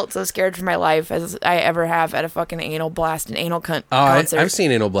never felt so scared for my life as I ever have at a fucking Anal Blast and Anal Cunt concert. I've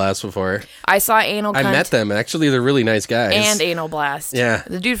seen Anal Blast before. I saw Anal Cunt. I met them. Actually, they're really nice guys. And Anal Blast. Yeah.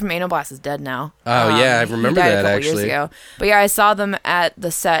 The dude from Anal Blast is dead now. Oh, yeah, I he remember died that, a couple actually. Years ago. But yeah, I saw them at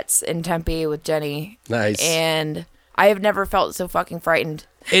the sets in Tempe with Jenny. Nice. And I have never felt so fucking frightened.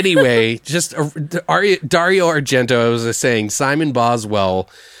 Anyway, just Dario Argento, I was saying, Simon Boswell.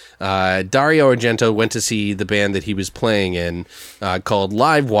 Dario Argento went to see the band that he was playing in called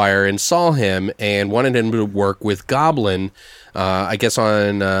Livewire and saw him and wanted him to work with Goblin, I guess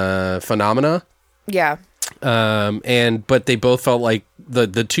on Phenomena. Yeah. But they both felt like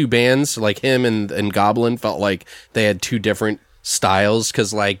the two bands, like him and Goblin, felt like they had two different styles,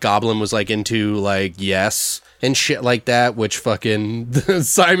 because like Goblin was like into like Yes and shit like that, which fucking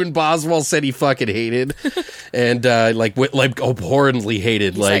Simon Boswell said he fucking hated, and like abhorrently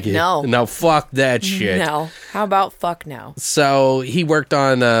hated. He's like, no, fuck that shit. No, how about fuck no? So he worked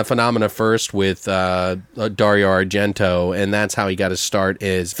on Phenomena first with Dario Argento, and that's how he got his start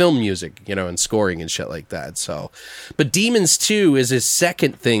is film music, you know, and scoring and shit like that. So, but Demons 2 is his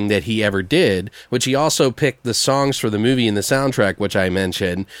second thing that he ever did, which he also picked the songs for the movie and the soundtrack, which I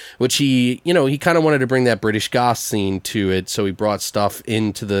mentioned, which he kind of wanted to bring that British goth scene to it, so he brought stuff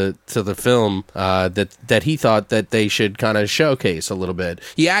into the film that he thought that they should kind of showcase a little bit.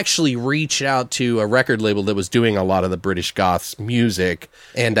 He actually reached out to a record label that was doing a lot of the British goth music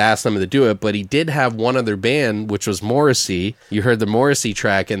and asked them to do it, but he did have one other band, which was Morrissey. You heard the Morrissey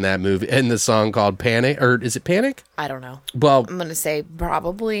track in that movie, in the song called Panic, or is it Panic? I don't know. Well, I'm gonna say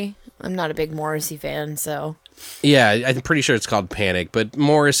probably. I'm not a big Morrissey fan, so. Yeah, I'm pretty sure it's called Panic, but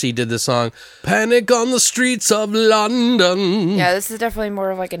Morrissey did the song Panic on the Streets of London. Yeah, this is definitely more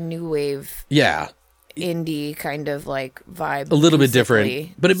of like a new wave. Yeah. Indie kind of like vibe. A little bit different.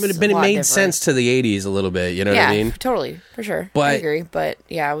 musically. But it It's a made lot different. sense to the 80s a little bit, you know what I mean? Totally, for sure. But- I agree. But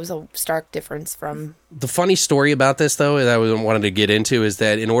yeah, it was a stark difference from. The funny story about this, though, that I wanted to get into is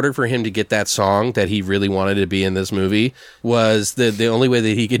that in order for him to get that song that he really wanted to be in this movie was the only way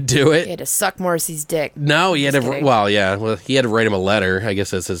that he could do it. He had to suck Morrissey's dick. No, he had to. kidding. He had to write him a letter. I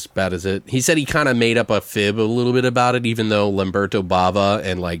guess that's as bad as it. He said he kind of made up a fib a little bit about it, even though Lamberto Bava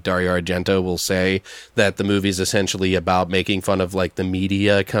and like Dario Argento will say that the movie is essentially about making fun of like the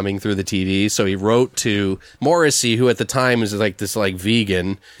media coming through the TV. So he wrote to Morrissey, who at the time was like this like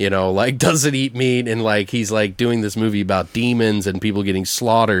vegan, you know, like doesn't eat meat, and like he's like doing this movie about demons and people getting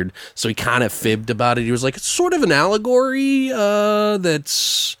slaughtered. So he kind of fibbed about it. He was like, it's sort of an allegory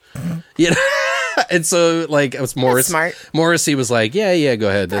that's. You know, and so like it was smart. Morrissey was like, yeah, go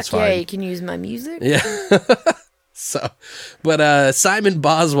ahead, that's Yeah, fine. you can use my music. Yeah. So, but Simon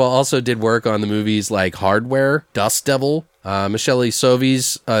Boswell also did work on the movies like Hardware, Dust Devil, Michele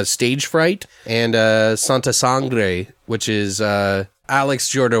Soavi's Stage Fright, and Santa Sangre, which is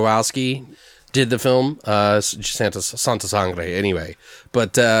Alex Jodorowsky did the film, Santa Sangre, anyway.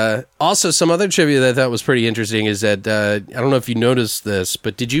 But also some other trivia that I thought was pretty interesting is that, I don't know if you noticed this,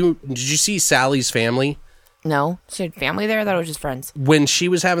 but did you see Sally's family? No, she had family there. I thought it was just friends. When she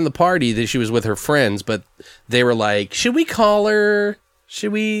was having the party, that she was with her friends, but they were like, should we call her?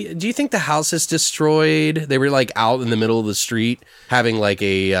 Do you think the house is destroyed? They were like out in the middle of the street having like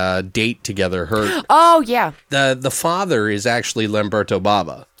a date together. Oh yeah. The father is actually Lamberto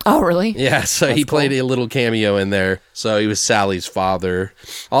Bava. Oh really? Yeah, so he played a little cameo in there. So he was Sally's father.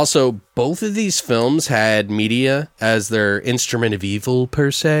 Also, both of these films had media as their instrument of evil,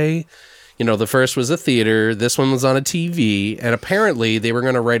 per se. You know, the first was a theater, this one was on a TV, and apparently they were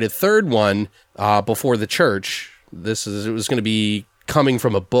going to write a third one before the church. It was going to be coming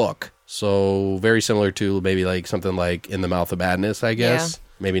from a book. So very similar to maybe like something like In the Mouth of Madness, I guess. Yeah.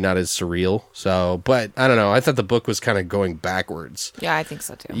 Maybe not as surreal. So, but I don't know. I thought the book was kind of going backwards. Yeah, I think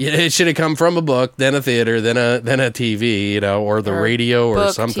so too. Yeah, it should have come from a book, then a theater, then a TV, you know, or the radio or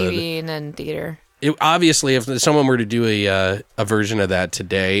book, something. TV, and then theater. Obviously, if someone were to do a version of that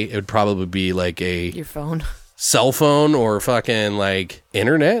today, it would probably be like Your phone. cell phone or fucking like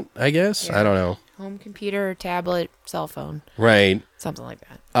internet, I guess. Yeah. I don't know. Home computer, tablet, cell phone. Right. Something like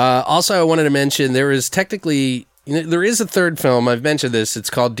that. Also, I wanted to mention there is technically... there is a third film. I've mentioned this.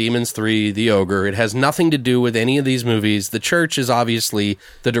 It's called Demons 3, The Ogre. It has nothing to do with any of these movies. The Church is obviously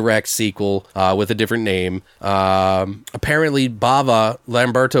the direct sequel with a different name. Apparently,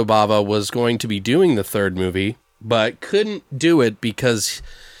 Lamberto Bava, was going to be doing the third movie, but couldn't do it because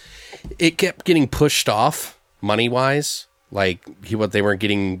it kept getting pushed off money-wise. Like, they weren't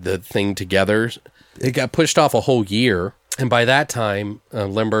getting the thing together. It got pushed off a whole year. And by that time,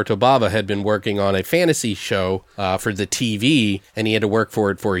 Lamberto Bava had been working on a fantasy show for the TV, and he had to work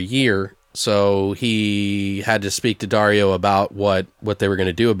for it for a year. So he had to speak to Dario about what they were going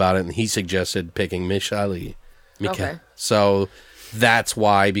to do about it, and he suggested picking Michali. Okay. So that's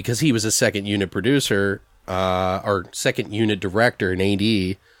why, because he was a second unit producer, or second unit director and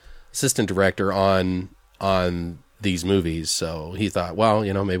AD, assistant director on these movies. So he thought, well,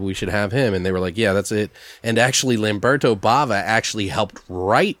 maybe we should have him. And they were like, yeah, that's it. And actually, Lamberto Bava actually helped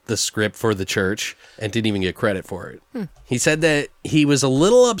write the script for The Church and didn't even get credit for it. He said that he was a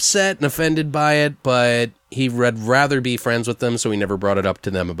little upset and offended by it, but he would rather be friends with them, so he never brought it up to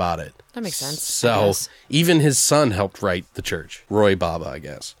them about it. That makes sense. So even his son helped write The Church, Roy Bava, I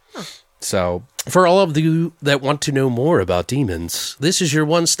guess. So for all of you that want to know more about demons, this is your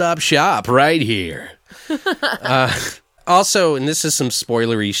one-stop shop right here. Also, and this is some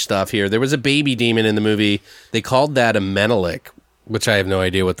spoilery stuff here, there was a baby demon in the movie. They called that a Menelik, which I have no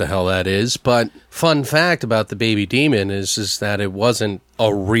idea what the hell that is. But fun fact about the baby demon is that it wasn't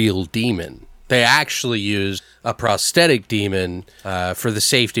a real demon. They actually used a prosthetic demon for the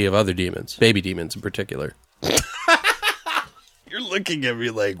safety of other demons, baby demons in particular. You're looking at me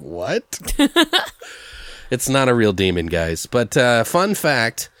like, what? It's not a real demon, guys. But fun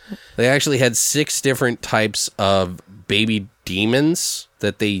fact, they actually had 6 different types of baby demons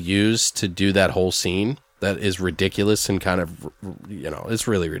that they used to do that whole scene. That is ridiculous and kind of, it's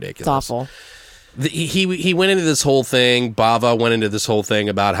really ridiculous. It's awful. He went into this whole thing. Bava went into this whole thing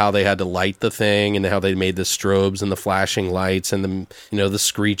about how they had to light the thing and how they made the strobes and the flashing lights and the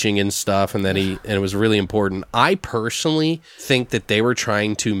screeching and stuff, and it was really important. I personally think that they were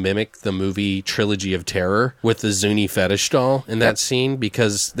trying to mimic the movie Trilogy of Terror with the Zuni fetish doll in that scene,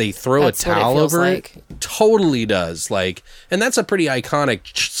 because they throw a towel over it. Totally does. And that's a pretty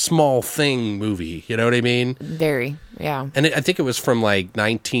iconic small thing movie. You know what I mean? Very. Yeah. And I think it was from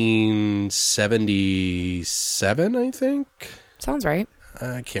 1977, I think. Sounds right.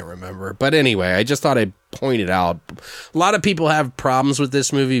 I can't remember. But anyway, I just thought I'd point it out. A lot of people have problems with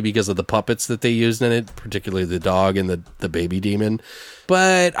this movie because of the puppets that they used in it, particularly the dog and the baby demon.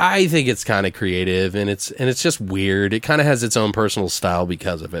 But I think it's kind of creative, and it's just weird. It kind of has its own personal style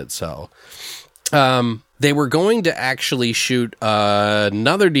because of it. So they were going to actually shoot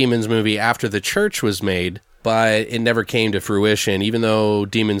another Demons movie after The Church was made, but it never came to fruition, even though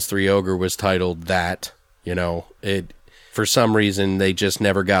Demons 3 Ogre was titled that. For some reason, they just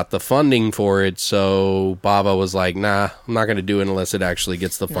never got the funding for it, so Bava was like, nah, I'm not going to do it unless it actually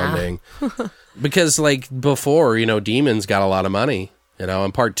gets the funding. Because, before, Demons got a lot of money,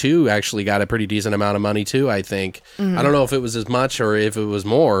 and Part 2 actually got a pretty decent amount of money, too, I think. Mm-hmm. I don't know if it was as much or if it was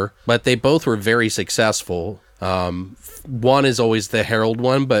more, but they both were very successful. One is always the Herald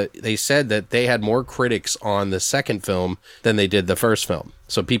one, but they said that they had more critics on the second film than they did the first film.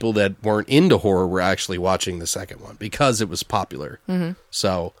 So people that weren't into horror were actually watching the second one because it was popular. Mm-hmm.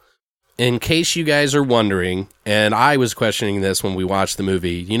 So in case you guys are wondering, and I was questioning this when we watched the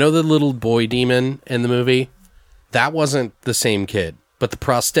movie, the little boy demon in the movie? That wasn't the same kid, but the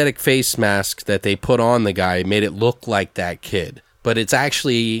prosthetic face mask that they put on the guy made it look like that kid. But it's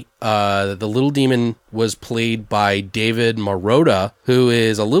actually, the little demon was played by David Marotta, who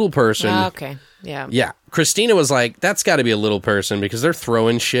is a little person. Oh, okay, yeah. Yeah. Christina was like, that's got to be a little person because they're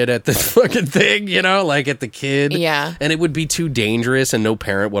throwing shit at the fucking thing, at the kid. Yeah. And it would be too dangerous and no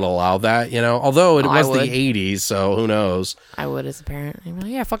parent would allow that, Although it was the 80s, so who knows? I would as a parent. I'd be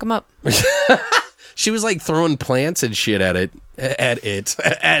like, yeah, fuck him up. She was throwing plants and shit at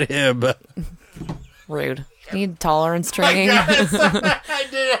him. Rude. Need tolerance training. I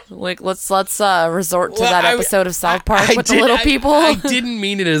did. Let's resort to that episode of South Park with the little people. I didn't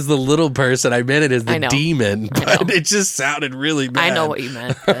mean it as the little person. I meant it as the demon. But it just sounded really bad. I know what you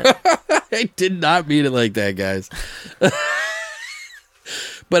meant. But I did not mean it like that, guys.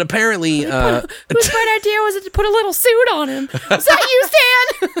 But apparently, whose bright idea was it to put a little suit on him? Was that you,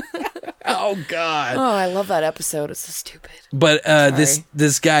 Stan? Oh God. Oh, I love that episode. It's so stupid. But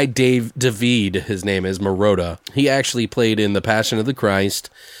this guy, David, his name is Marotta. He actually played in The Passion of the Christ,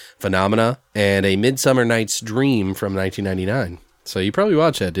 Phenomena, and A Midsummer Night's Dream from 1999. So you probably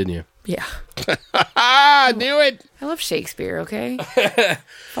watched that, didn't you? Yeah. I knew it. I love Shakespeare, okay?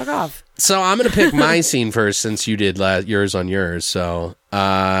 Fuck off. So I'm going to pick my scene first since you did yours on yours. So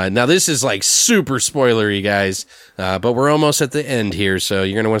now this is like super spoilery, guys, but we're almost at the end here. So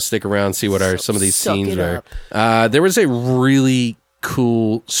you're going to want to stick around, see what some of these scenes are. There was a really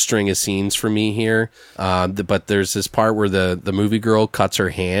cool string of scenes for me here. But there's this part where the movie girl cuts her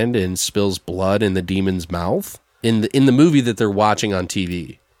hand and spills blood in the demon's mouth in the movie that they're watching on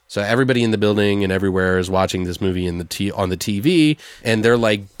TV. So everybody in the building and everywhere is watching this movie on the TV, and they're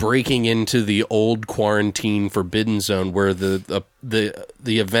like breaking into the old quarantine forbidden zone where the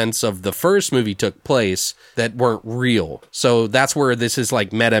events of the first movie took place that weren't real. So that's where this is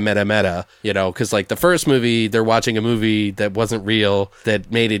like meta, you know, because like the first movie, they're watching a movie that wasn't real,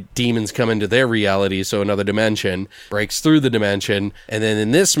 that made it demons come into their reality, so another dimension breaks through the dimension, and then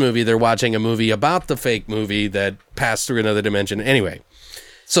in this movie, they're watching a movie about the fake movie that passed through another dimension. Anyway.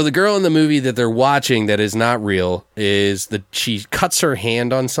 So the girl in the movie that they're watching that is not real she cuts her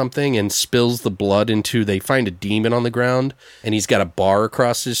hand on something and spills the blood they find a demon on the ground, and he's got a bar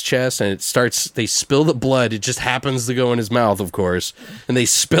across his chest, and they spill the blood. It just happens to go in his mouth, of course, and they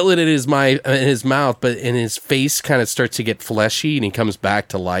spill it in his mouth, but in his face kind of starts to get fleshy and he comes back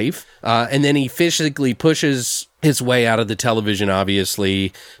to life. And then he physically pushes his way out of the television,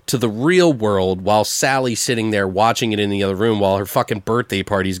 obviously, to the real world while Sally's sitting there watching it in the other room while her fucking birthday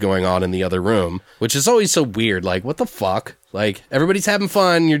party's going on in the other room, which is always so weird. Like, what the fuck? Like, everybody's having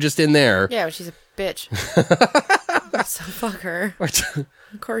fun, you're just in there. Yeah, but she's a bitch. So fuck her.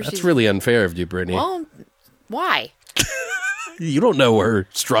 Of course That's really unfair of you, Brittany. Well, why? You don't know her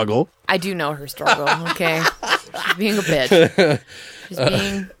struggle. I do know her struggle, okay? She's being a bitch. She's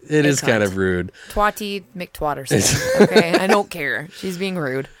being it is kind of rude. Twatty McTwatterson. Okay, I don't care. She's being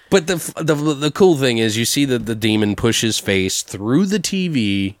rude. But the cool thing is you see that the demon push his face through the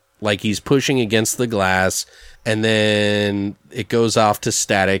TV like he's pushing against the glass, and then it goes off to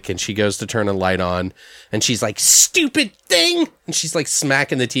static, and she goes to turn a light on, and she's like, "Stupid thing!" And she's like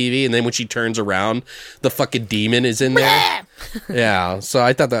smacking the TV, and then when she turns around, the fucking demon is in there. Yeah, so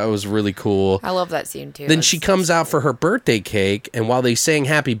I thought that was really cool. I love that scene too. Then she comes out for her birthday cake, and while they sing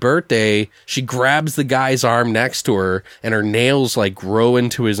happy birthday, she grabs the guy's arm next to her, and her nails like grow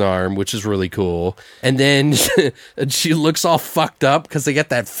into his arm, which is really cool. And then she looks all fucked up because they got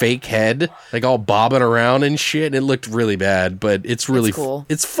that fake head like all bobbing around and shit, and it looked really bad, but it's really cool.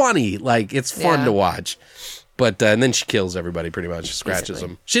 It's funny, like it's fun to watch. But and then she kills everybody pretty much, scratches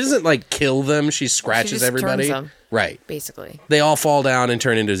them. She doesn't like kill them; she scratches she just everybody. turns them, right? Basically, they all fall down and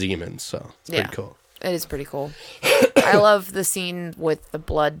turn into demons. So it's pretty cool. It is pretty cool. I love the scene with the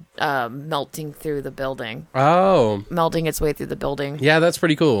blood melting through the building. Oh, melting its way through the building. Yeah, that's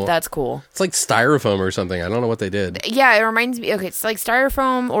pretty cool. That's cool. It's like styrofoam or something. I don't know what they did. Yeah, it reminds me. Okay, it's like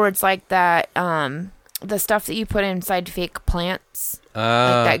styrofoam, or it's like that. The stuff that you put inside fake plants, like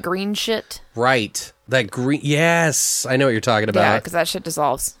that green shit. Right. That green. Yes, I know what you're talking about. Yeah, because that shit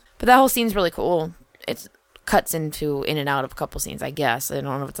dissolves. But that whole scene's really cool. It cuts in and out of a couple scenes, I guess. I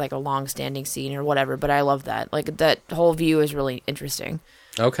don't know if it's like a long-standing scene or whatever, but I love that. Like, that whole view is really interesting.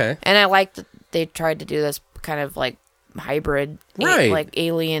 Okay. And I like that they tried to do this kind of like hybrid, like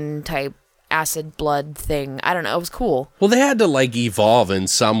alien type acid blood thing. I don't know. It was cool. Well, they had to like evolve in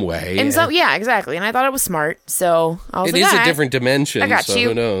some way. And so, yeah, exactly. And I thought it was smart. So I was it like, is a different dimension. I got so you.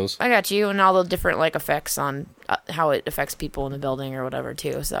 Who knows? I got you, and all the different like effects on how it affects people in the building or whatever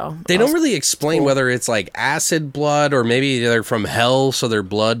too. So they don't really explain whether it's like acid blood or maybe they're from hell, so their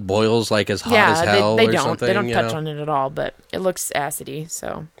blood boils like as hot as hell. They or don't. Something, they don't touch on it at all, but it looks acidy.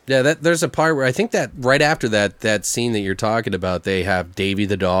 So yeah, there's a part where I think that right after that scene that you're talking about, they have Davy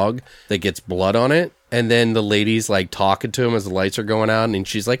the dog that gets blood on it. And then the lady's like talking to him as the lights are going out, and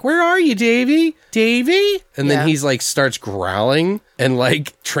she's like, "Where are you, Davy? Davy?" And then he's like starts growling and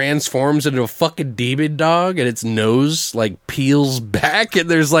like transforms into a fucking demon dog, and its nose like peels back, and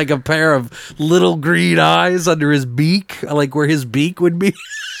there's like a pair of little green eyes under his beak, like where his beak would be.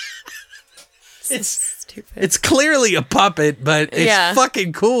 It's stupid. It's clearly a puppet, but it's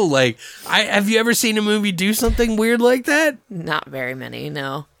fucking cool. Like, have you ever seen a movie do something weird like that? Not very many,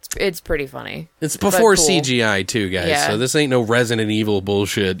 no. It's pretty funny. It's before CGI too, guys. Yeah. So this ain't no Resident Evil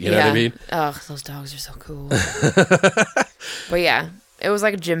bullshit. You know what I mean? Oh, those dogs are so cool. But yeah, it was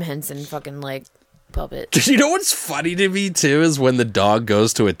like a Jim Henson fucking like puppet. You know what's funny to me too is when the dog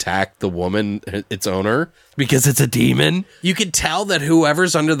goes to attack the woman, its owner, because it's a demon. You could tell that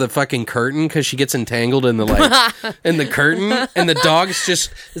whoever's under the fucking curtain, because she gets entangled in the in the curtain, and the dog's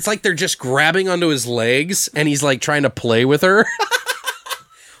it's like they're just grabbing onto his legs, and he's like trying to play with her.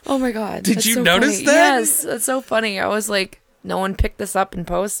 Oh my god! Did that's you so notice funny. that? Yes, that's so funny. I was like, no one picked this up in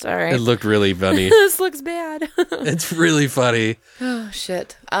post. All right, It looked really funny. this looks bad. It's really funny. Oh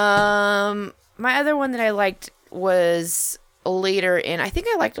shit. My other one that I liked was later in. I think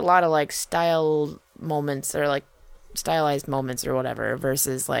I liked a lot of like style moments or like stylized moments or whatever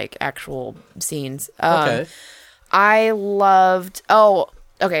versus like actual scenes. Okay. I loved. Oh,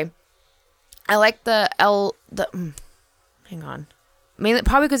 okay. I like hang on. Mainly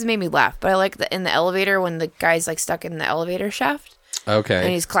probably because it made me laugh, but I like in the elevator when the guy's like stuck in the elevator shaft. Okay. And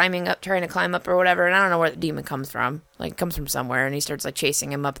he's climbing up, trying to climb up or whatever, and I don't know where the demon comes from. Like, it comes from somewhere, and he starts like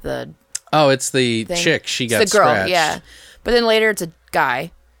chasing him up the. Oh, it's the thing. chick. She got it's the girl, scratched. yeah. But then later, it's a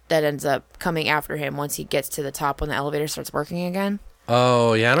guy that ends up coming after him once he gets to the top when the elevator starts working again.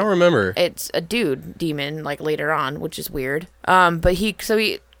 Oh yeah, I don't remember. It's a dude demon, like later on, which is weird. But he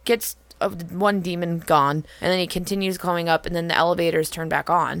gets one demon gone, and then he continues going up, and then the elevators turn back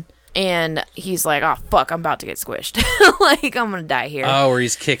on, and he's like, "Oh fuck, I'm about to get squished. Like I'm gonna die here." Oh, where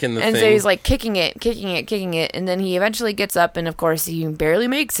he's kicking the and thing. so he's like kicking it, and then he eventually gets up, and of course he barely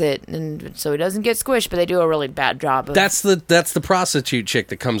makes it, and so he doesn't get squished, but they do a really bad job of. That's the prostitute chick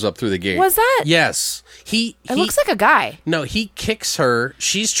that comes up through the gate. Was that? Yes. He looks like a guy. No, he kicks her.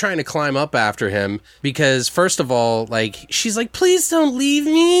 She's trying to climb up after him because first of all, like she's like, "Please don't leave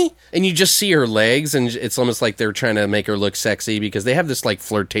me." And you just see her legs, and it's almost like they're trying to make her look sexy because they have this like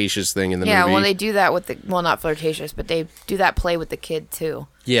flirtatious thing in the movie. Yeah, well, they do that with not flirtatious, but they do that play with the kid too.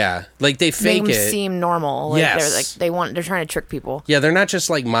 Yeah, like they fake Make them it. seem normal. Like Yes. they're trying to trick people. Yeah, they're not just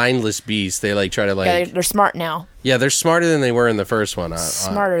like mindless beasts. They like try to like. Yeah, they're smart now. Yeah, they're smarter than they were in the first one.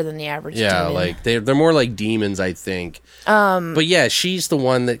 Smarter than the average. Yeah, demon. like they're more like demons, I think. But yeah, she's the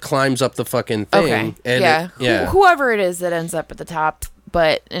one that climbs up the fucking thing. Okay. And yeah. yeah. Whoever it is that ends up at the top,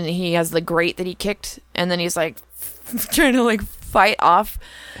 and he has the grate that he kicked, and then he's like trying to like fight off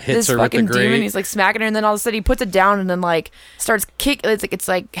Hits this her with the fucking demon. grate. He's like smacking her, and then all of a sudden he puts it down, and then like starts kick. It's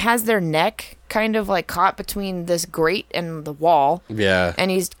like has their neck kind of like caught between this grate and the wall. Yeah.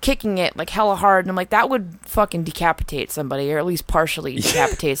 And he's kicking it like hella hard, and I'm like, that would fucking decapitate somebody, or at least partially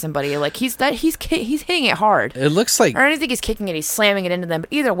decapitate somebody. Like he's hitting it hard. It looks like Or I don't think he's kicking it; he's slamming it into them.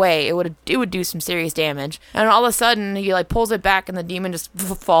 But either way, it would do some serious damage. And all of a sudden, he like pulls it back, and the demon just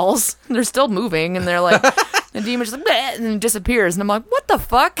falls. They're still moving, and they're like, the demon just like, bleh, and then disappears. And I'm like, what the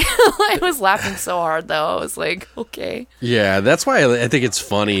fuck? I was laughing so hard though. I was like, okay. yeah. That's why I think it's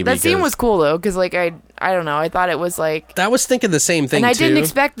funny. That because scene was cool though, because like I don't know, I thought it was like. I was thinking the same thing. And I too. didn't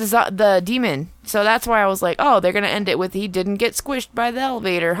expect the demon. So that's why I was like, oh, they're going to end it with he didn't get squished by the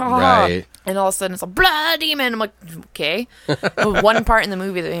elevator. Ha, ha, ha. Right. And all of a sudden it's like, blah, demon. I'm like, okay. But one part in the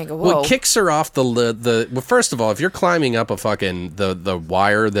movie that I go, whoa. Well, it kicks her off the. Well, first of all, if you're climbing up a fucking the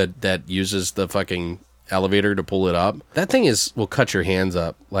wire that uses the fucking elevator to pull it up, that thing will cut your hands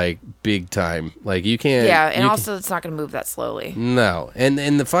up like big time. Like you can't. Yeah, and also it's not going to move that slowly. No, and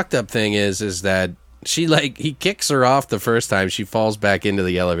the fucked up thing is that he kicks her off the first time. She falls back into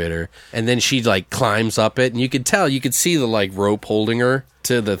the elevator, and then she like climbs up it, and you could see the like rope holding her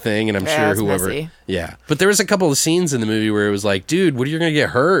to the thing, and I'm Yeah, sure it's whoever. messy. Yeah, but there was a couple of scenes in the movie where it was like, dude, what are you gonna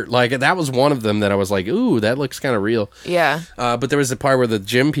get hurt? Like that was one of them that I was like, ooh, that looks kind of real. Yeah. But there was a part where the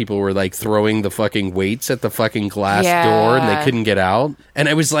gym people were like throwing the fucking weights at the fucking glass Yeah. door, and they couldn't get out. And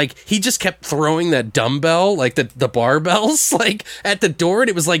I was like, he just kept throwing that dumbbell, like the barbells, like at the door, and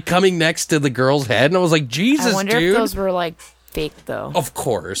it was like coming next to the girl's head, and I was like, Jesus, I wonder dude. if those were like fake though. Of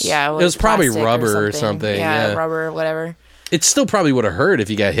course. Yeah, it was probably plastic rubber or something. Yeah, rubber or whatever. It still probably would have hurt if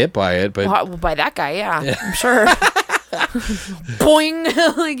you got hit by it, but Well, by that guy, yeah. I'm sure. Boing!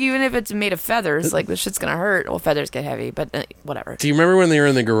 Like, even if it's made of feathers, like, the shit's gonna hurt. Well, feathers get heavy, but whatever. do you remember when they were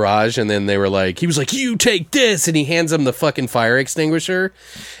in the garage and then they were like, he was like, you take this, and he hands him the fucking fire extinguisher,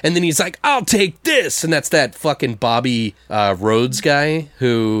 and then he's like, I'll take this, and that's that fucking Bobby Rhodes guy,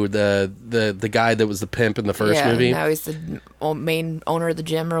 who the guy that was the pimp in the first movie. Now he's the main owner of the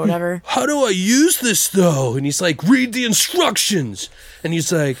gym or whatever. How do I use this though? And he's like, read the instructions. And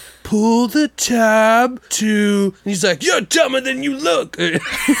he's like, pull the tab to. And he's like, you're dumber than you look.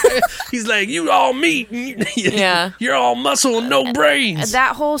 He's like, you all meat. Yeah. You're all muscle and no brains.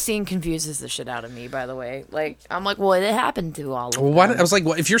 That whole scene confuses the shit out of me, by the way. Like, I'm like, well, it happened to all of them. I was like,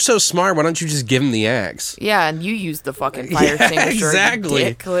 well, if you're so smart, why don't you just give him the axe? Yeah, and you used the fucking fire extinguisher. exactly. You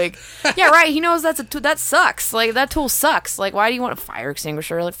dick. Like, yeah, Yeah, right. He knows that sucks. Like, that tool sucks. Like, why do you want a fire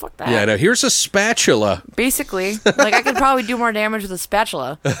extinguisher? Like, fuck that. Yeah, no, here's a spatula. Basically. Like, I could probably do more damage with a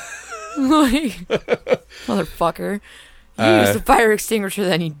spatula. Like, motherfucker. You use the fire extinguisher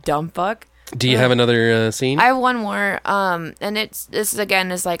then, you dumb fuck. Do you have another scene? I have one more, and this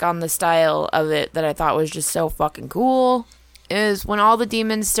again is like on the style of it that I thought was just so fucking cool, is when all the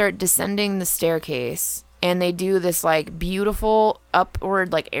demons start descending the staircase, and they do this like beautiful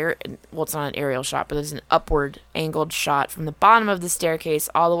upward like it's not an aerial shot, but there's an upward angled shot from the bottom of the staircase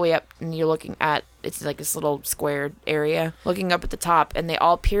all the way up, and you're looking at, it's like this little squared area looking up at the top, and they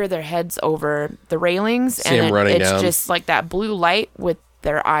all peer their heads over the railings, See him running it's down. just like that blue light with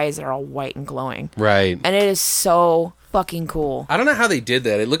their eyes are all white and glowing. Right. And it is so fucking cool. I don't know how they did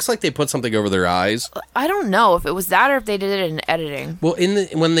that. It looks like they put something over their eyes. I don't know if it was that or if they did it in editing. Well,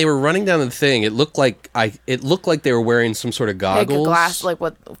 when they were running down the thing, it looked like they were wearing some sort of goggles. Like a glass, like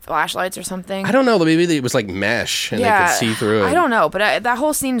with flashlights or something. I don't know. Maybe it was like mesh and they could see through it. I don't know, but that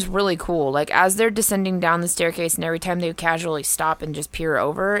whole scene's really cool. Like, as they're descending down the staircase, and every time they casually stop and just peer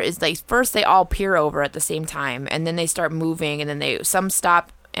over, is like first they all peer over at the same time, and then they start moving, and then some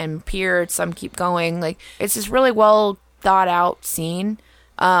stop and peer, some keep going. Like, it's this really well thought out scene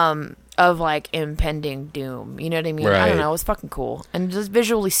of like impending doom. You know what I mean? Right. I don't know. It was fucking cool and just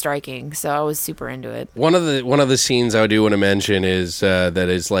visually striking. So I was super into it. One of the scenes I do want to mention is that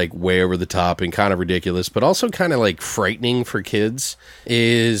is like way over the top and kind of ridiculous, but also kind of like frightening for kids.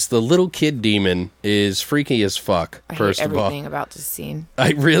 Is the little kid demon is freaky as fuck. I First hate of all, everything about this scene.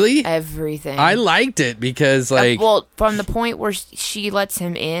 Really? Everything. I liked it because like well, from the point where she lets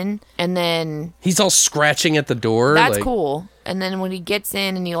him in, and then he's all scratching at the door. that's like, cool. And then when he gets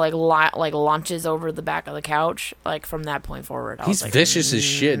in and he like launches over the back of the couch, like from that point forward, I He's was like, vicious as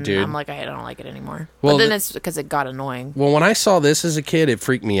shit, dude. I'm like, I don't like it anymore. Well, but then it's because it got annoying. Well, when I saw this as a kid, it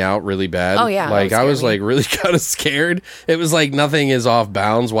freaked me out really bad. Oh, yeah, like that I would was scare me. like really kind of scared. It was like nothing is off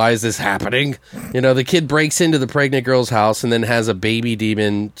bounds. Why is this happening? You know, the kid breaks into the pregnant girl's house and then has a baby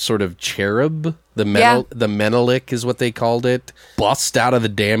demon sort of cherub. The Menelik is what they called it. Bust out of the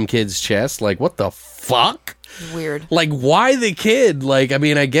damn kid's chest. Like, what the fuck? Weird. Like, why the kid? Like, I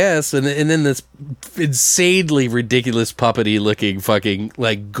mean, I guess. And then this insanely ridiculous puppety looking fucking,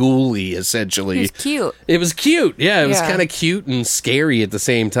 like, ghoulie, essentially. He's cute. It was cute. Yeah, it was Yeah. kind of cute and scary at the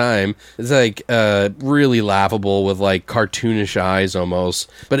same time. It's, like, really laughable with, like, cartoonish eyes almost.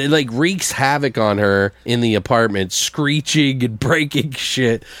 But it, like, wreaks havoc on her in the apartment, screeching and breaking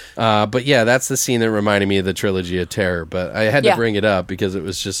shit. But, yeah, that's the scene that reminded me of the Trilogy of Terror. But I had to bring it up because it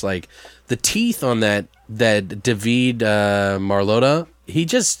was just, like, the teeth on that David Marlotta, he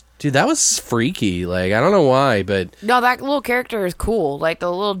just... Dude, that was freaky. Like, I don't know why, but... No, that little character is cool. Like, the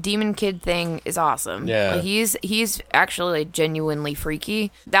little demon kid thing is awesome. Yeah. Like, he's actually like, genuinely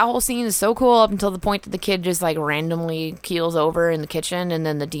freaky. That whole scene is so cool up until the point that the kid just, like, randomly keels over in the kitchen and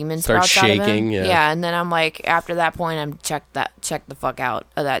then the demon Starts sprouts out of shaking, him. yeah. And then I'm like, after that point, I'm check the fuck out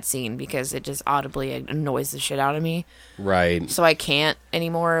of that scene because it just audibly annoys the shit out of me. Right. So I can't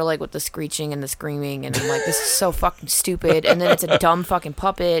anymore, like, with the screeching and the screaming, and I'm like, this is so fucking stupid. And then it's a dumb fucking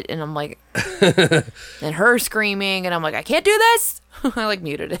puppet, and I'm like, and her screaming, and I'm like, I can't do this. I like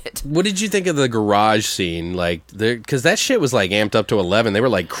muted it. What did you think of the garage scene? Like, because that shit was like amped up to 11. They were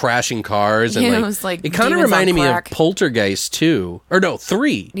like crashing cars, and Yeah, like, it was like it kind of demons on reminded me of crack. Poltergeist 2, or no,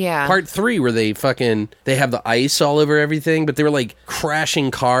 3. Yeah. Part 3, where they have the ice all over everything, but they were like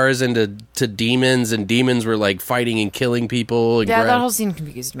crashing cars into demons, and demons were like fighting and killing people. And Yeah, that whole scene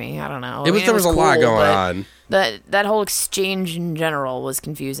confused me. I don't know. there was a lot cool, going but on. That whole exchange in general was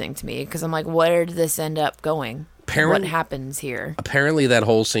confusing to me because I'm like, where did this end up going? What happens here? Apparently, that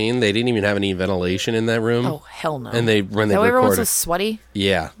whole scene, they didn't even have any ventilation in that room. Oh, hell no. And when they That way everyone's recorded, so sweaty.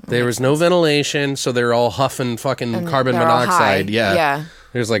 yeah, there was no ventilation, so they're all huffing fucking And carbon they're all monoxide. high. Yeah, Yeah.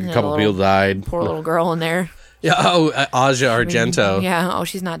 There's like a Yeah, couple little- people died. Poor little girl in there. Yeah. Oh, Aja Argento. Yeah. Oh,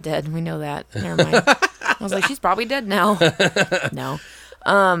 she's not dead. We know that. Never mind. I was like, she's probably dead now. No.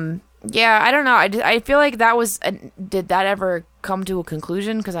 Yeah, I don't know. I feel like that was... did that ever come to a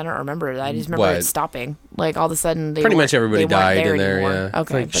conclusion? Because I don't remember. I just remember What? it stopping. Like, all of a sudden... Pretty much everybody died in there, anymore. yeah.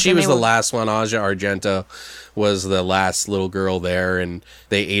 Okay. Like, but she then was they the were- last one. Aja Argento was the last little girl there, and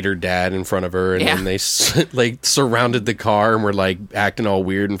they ate her dad in front of her, and Yeah. then they like surrounded the car and were like acting all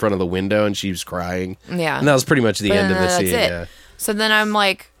weird in front of the window, and she was crying. Yeah. And that was pretty much the But end of the that's scene. it. Yeah. So then I'm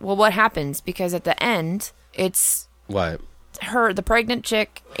like, well, what happens? Because at the end, it's What? her, the pregnant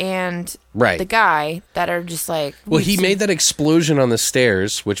chick, and Right. the guy that are just like... Well, he made that explosion on the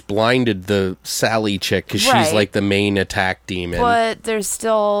stairs, which blinded the Sally chick because she's Right. like the main attack demon. But there's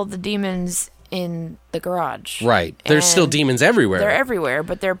still the demons in the garage. Right. There's still And demons everywhere. They're everywhere,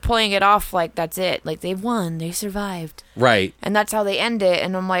 but they're playing it off like that's it. Like they've won, they survived. Right. And that's how they end it.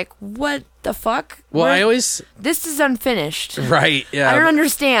 And I'm like, what the fuck? Well, I always... This is unfinished. Right, yeah. I don't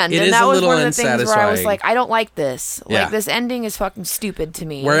understand. It And is that a was little one of the things where I was unsatisfying. like, I don't like this. Yeah. Like, this ending is fucking stupid to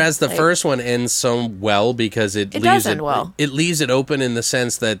me. Whereas the Like, first one ends so well because it leaves does end well. It leaves it open in the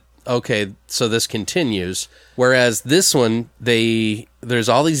sense that, okay, so this continues. Whereas this one, there's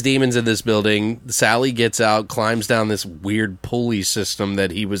all these demons in this building. Sally gets out, climbs down this weird pulley system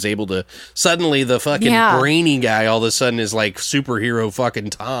that he was able to. Suddenly, the fucking brainy guy all of a sudden is like superhero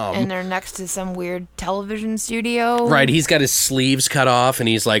fucking Tom. And they're next to some weird television studio. Right, he's got his sleeves cut off, and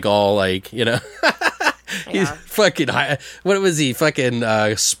he's like all like, you know. He's fucking high. What was he? Fucking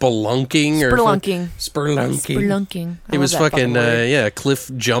spelunking or Spelunking. Spelunking. Spelunking. He was fucking cliff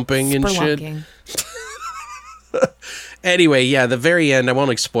jumping and shit. Spelunking. Anyway, yeah, the very end. I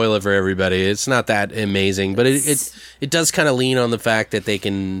won't spoil it for everybody. It's not that amazing, but it does kind of lean on the fact that they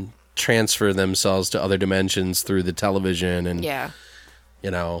can transfer themselves to other dimensions through the television, and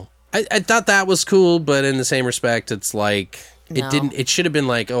you know, I thought that was cool, but in the same respect, it's like. No. It should have been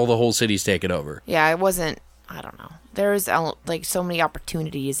like, oh, the whole city's taken over. Yeah, it wasn't. I don't know. There was like so many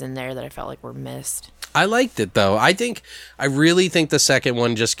opportunities in there that I felt like were missed. I liked it though. I really think the second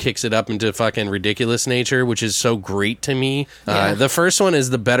one just kicks it up into fucking ridiculous nature, which is so great to me. Yeah. The first one is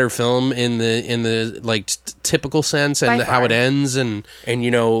the better film in the like typical sense, and By how far. it ends, and you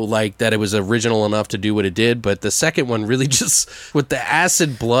know, like that it was original enough to do what it did. But the second one really just with the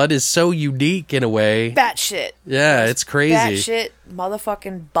acid blood is so unique in a way. Batshit. Yeah, it's crazy. Batshit,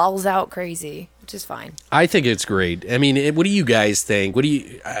 motherfucking balls out crazy. Which is fine. I think it's great. I mean, what do you guys think?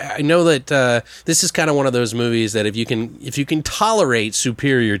 I know that this is kind of one of those movies that if you can tolerate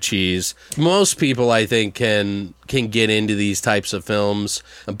superior cheese, most people I think can get into these types of films,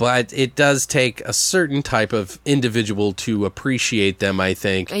 but it does take a certain type of individual to appreciate them, I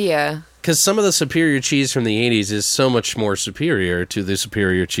think. Yeah. Because some of the superior cheese from the 80s is so much more superior to the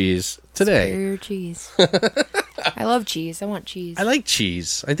superior cheese today. Superior cheese. I love cheese. I want cheese. I like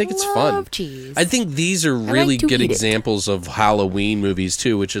cheese. I think it's love fun. Cheese. I think these are really to good eat it. examples of Halloween movies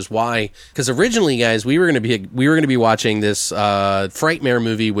too, which is why. Because originally, guys, we were going to be watching this Frightmare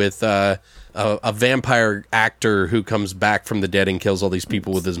movie with a vampire actor who comes back from the dead and kills all these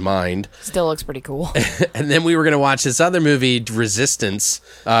people with his mind. Still looks pretty cool. And then we were going to watch this other movie, Resistance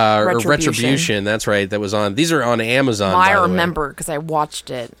or Retribution. That's right. That was on. These are on Amazon. I by the way. remember because I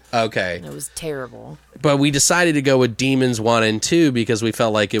watched it. Okay. And it was terrible. But we decided to go with Demons 1 and 2 because we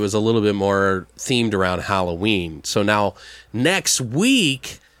felt like it was a little bit more themed around Halloween. So now, next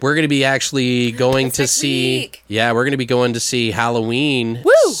week, we're going to be actually going to see... week. Yeah, we're going to be going to see Halloween.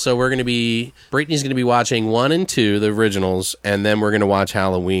 Woo! So we're going to be... Brittany's going to be watching 1 and 2, the originals, and then we're going to watch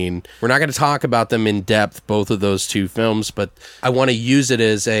Halloween. We're not going to talk about them in depth, both of those two films, but I want to use it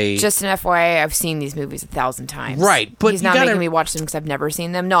as a... Just an FYI, I've seen these movies 1,000 times. Right, but he's you not gotta- making me watch them because I've never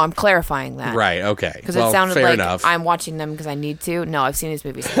seen them. No, I'm clarifying that. Right, okay. Because Well, it sounded fair like enough. I'm watching them because I need to. No, I've seen these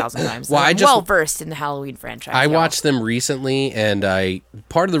movies 1,000 times. Well, I'm I just- well versed in the Halloween franchise. I y'all. watched them recently, and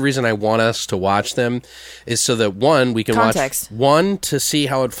part of the reason I want us to watch them is so that one, we can Context. watch one to see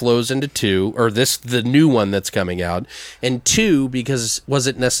how it flows into two, or the new one that's coming out, and two, because was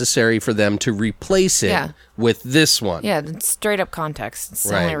it necessary for them to replace it Yeah. with this one? Yeah, it's straight up context. It's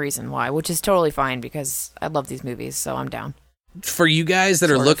the Right. only reason why, which is totally fine because I love these movies, so I'm down. For you guys that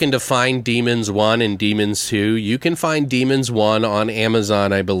are looking to find Demons 1 and Demons 2, you can find Demons 1 on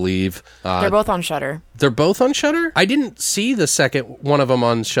Amazon, I believe. They're both on Shudder. They're both on Shudder? I didn't see the second one of them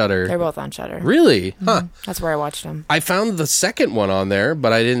on Shudder. They're both on Shudder. Really? Huh. That's where I watched them. I found the second one on there,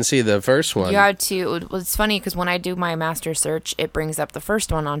 but I didn't see the first one. You had to. Well, it's funny because when I do my master search, it brings up the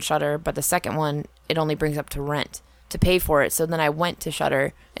first one on Shudder, but the second one it only brings up to rent to pay for it. So then I went to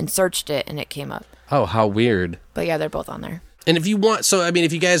Shudder and searched it, and it came up. Oh, how weird. But yeah, they're both on there. And if you want,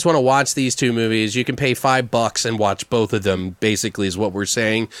 if you guys want to watch these two movies, you can pay $5 and watch both of them, basically, is what we're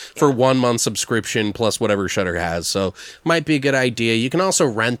saying, for 1 month subscription plus whatever Shudder has. So, might be a good idea. You can also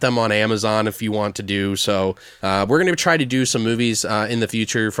rent them on Amazon if you want to do so. We're going to try to do some movies in the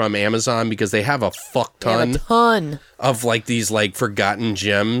future from Amazon because they have a fuck They have ton a ton. of like these like forgotten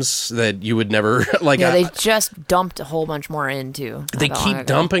gems that you would never like. Yeah, they just dumped a whole bunch more into. They keep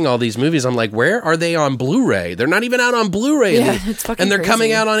dumping all these movies. I'm like, where are they on Blu-ray? They're not even out on Blu-ray. Yeah, and it's fucking they're crazy.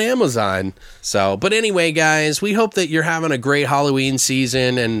 coming out on Amazon. So, but anyway, guys, we hope that you're having a great Halloween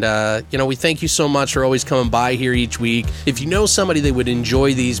season. And, we thank you so much for always coming by here each week. If you know somebody that would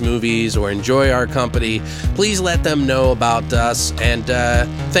enjoy these movies or enjoy our company, please let them know about us. And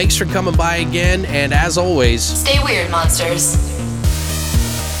thanks for coming by again. And as always, Stay weird, monsters.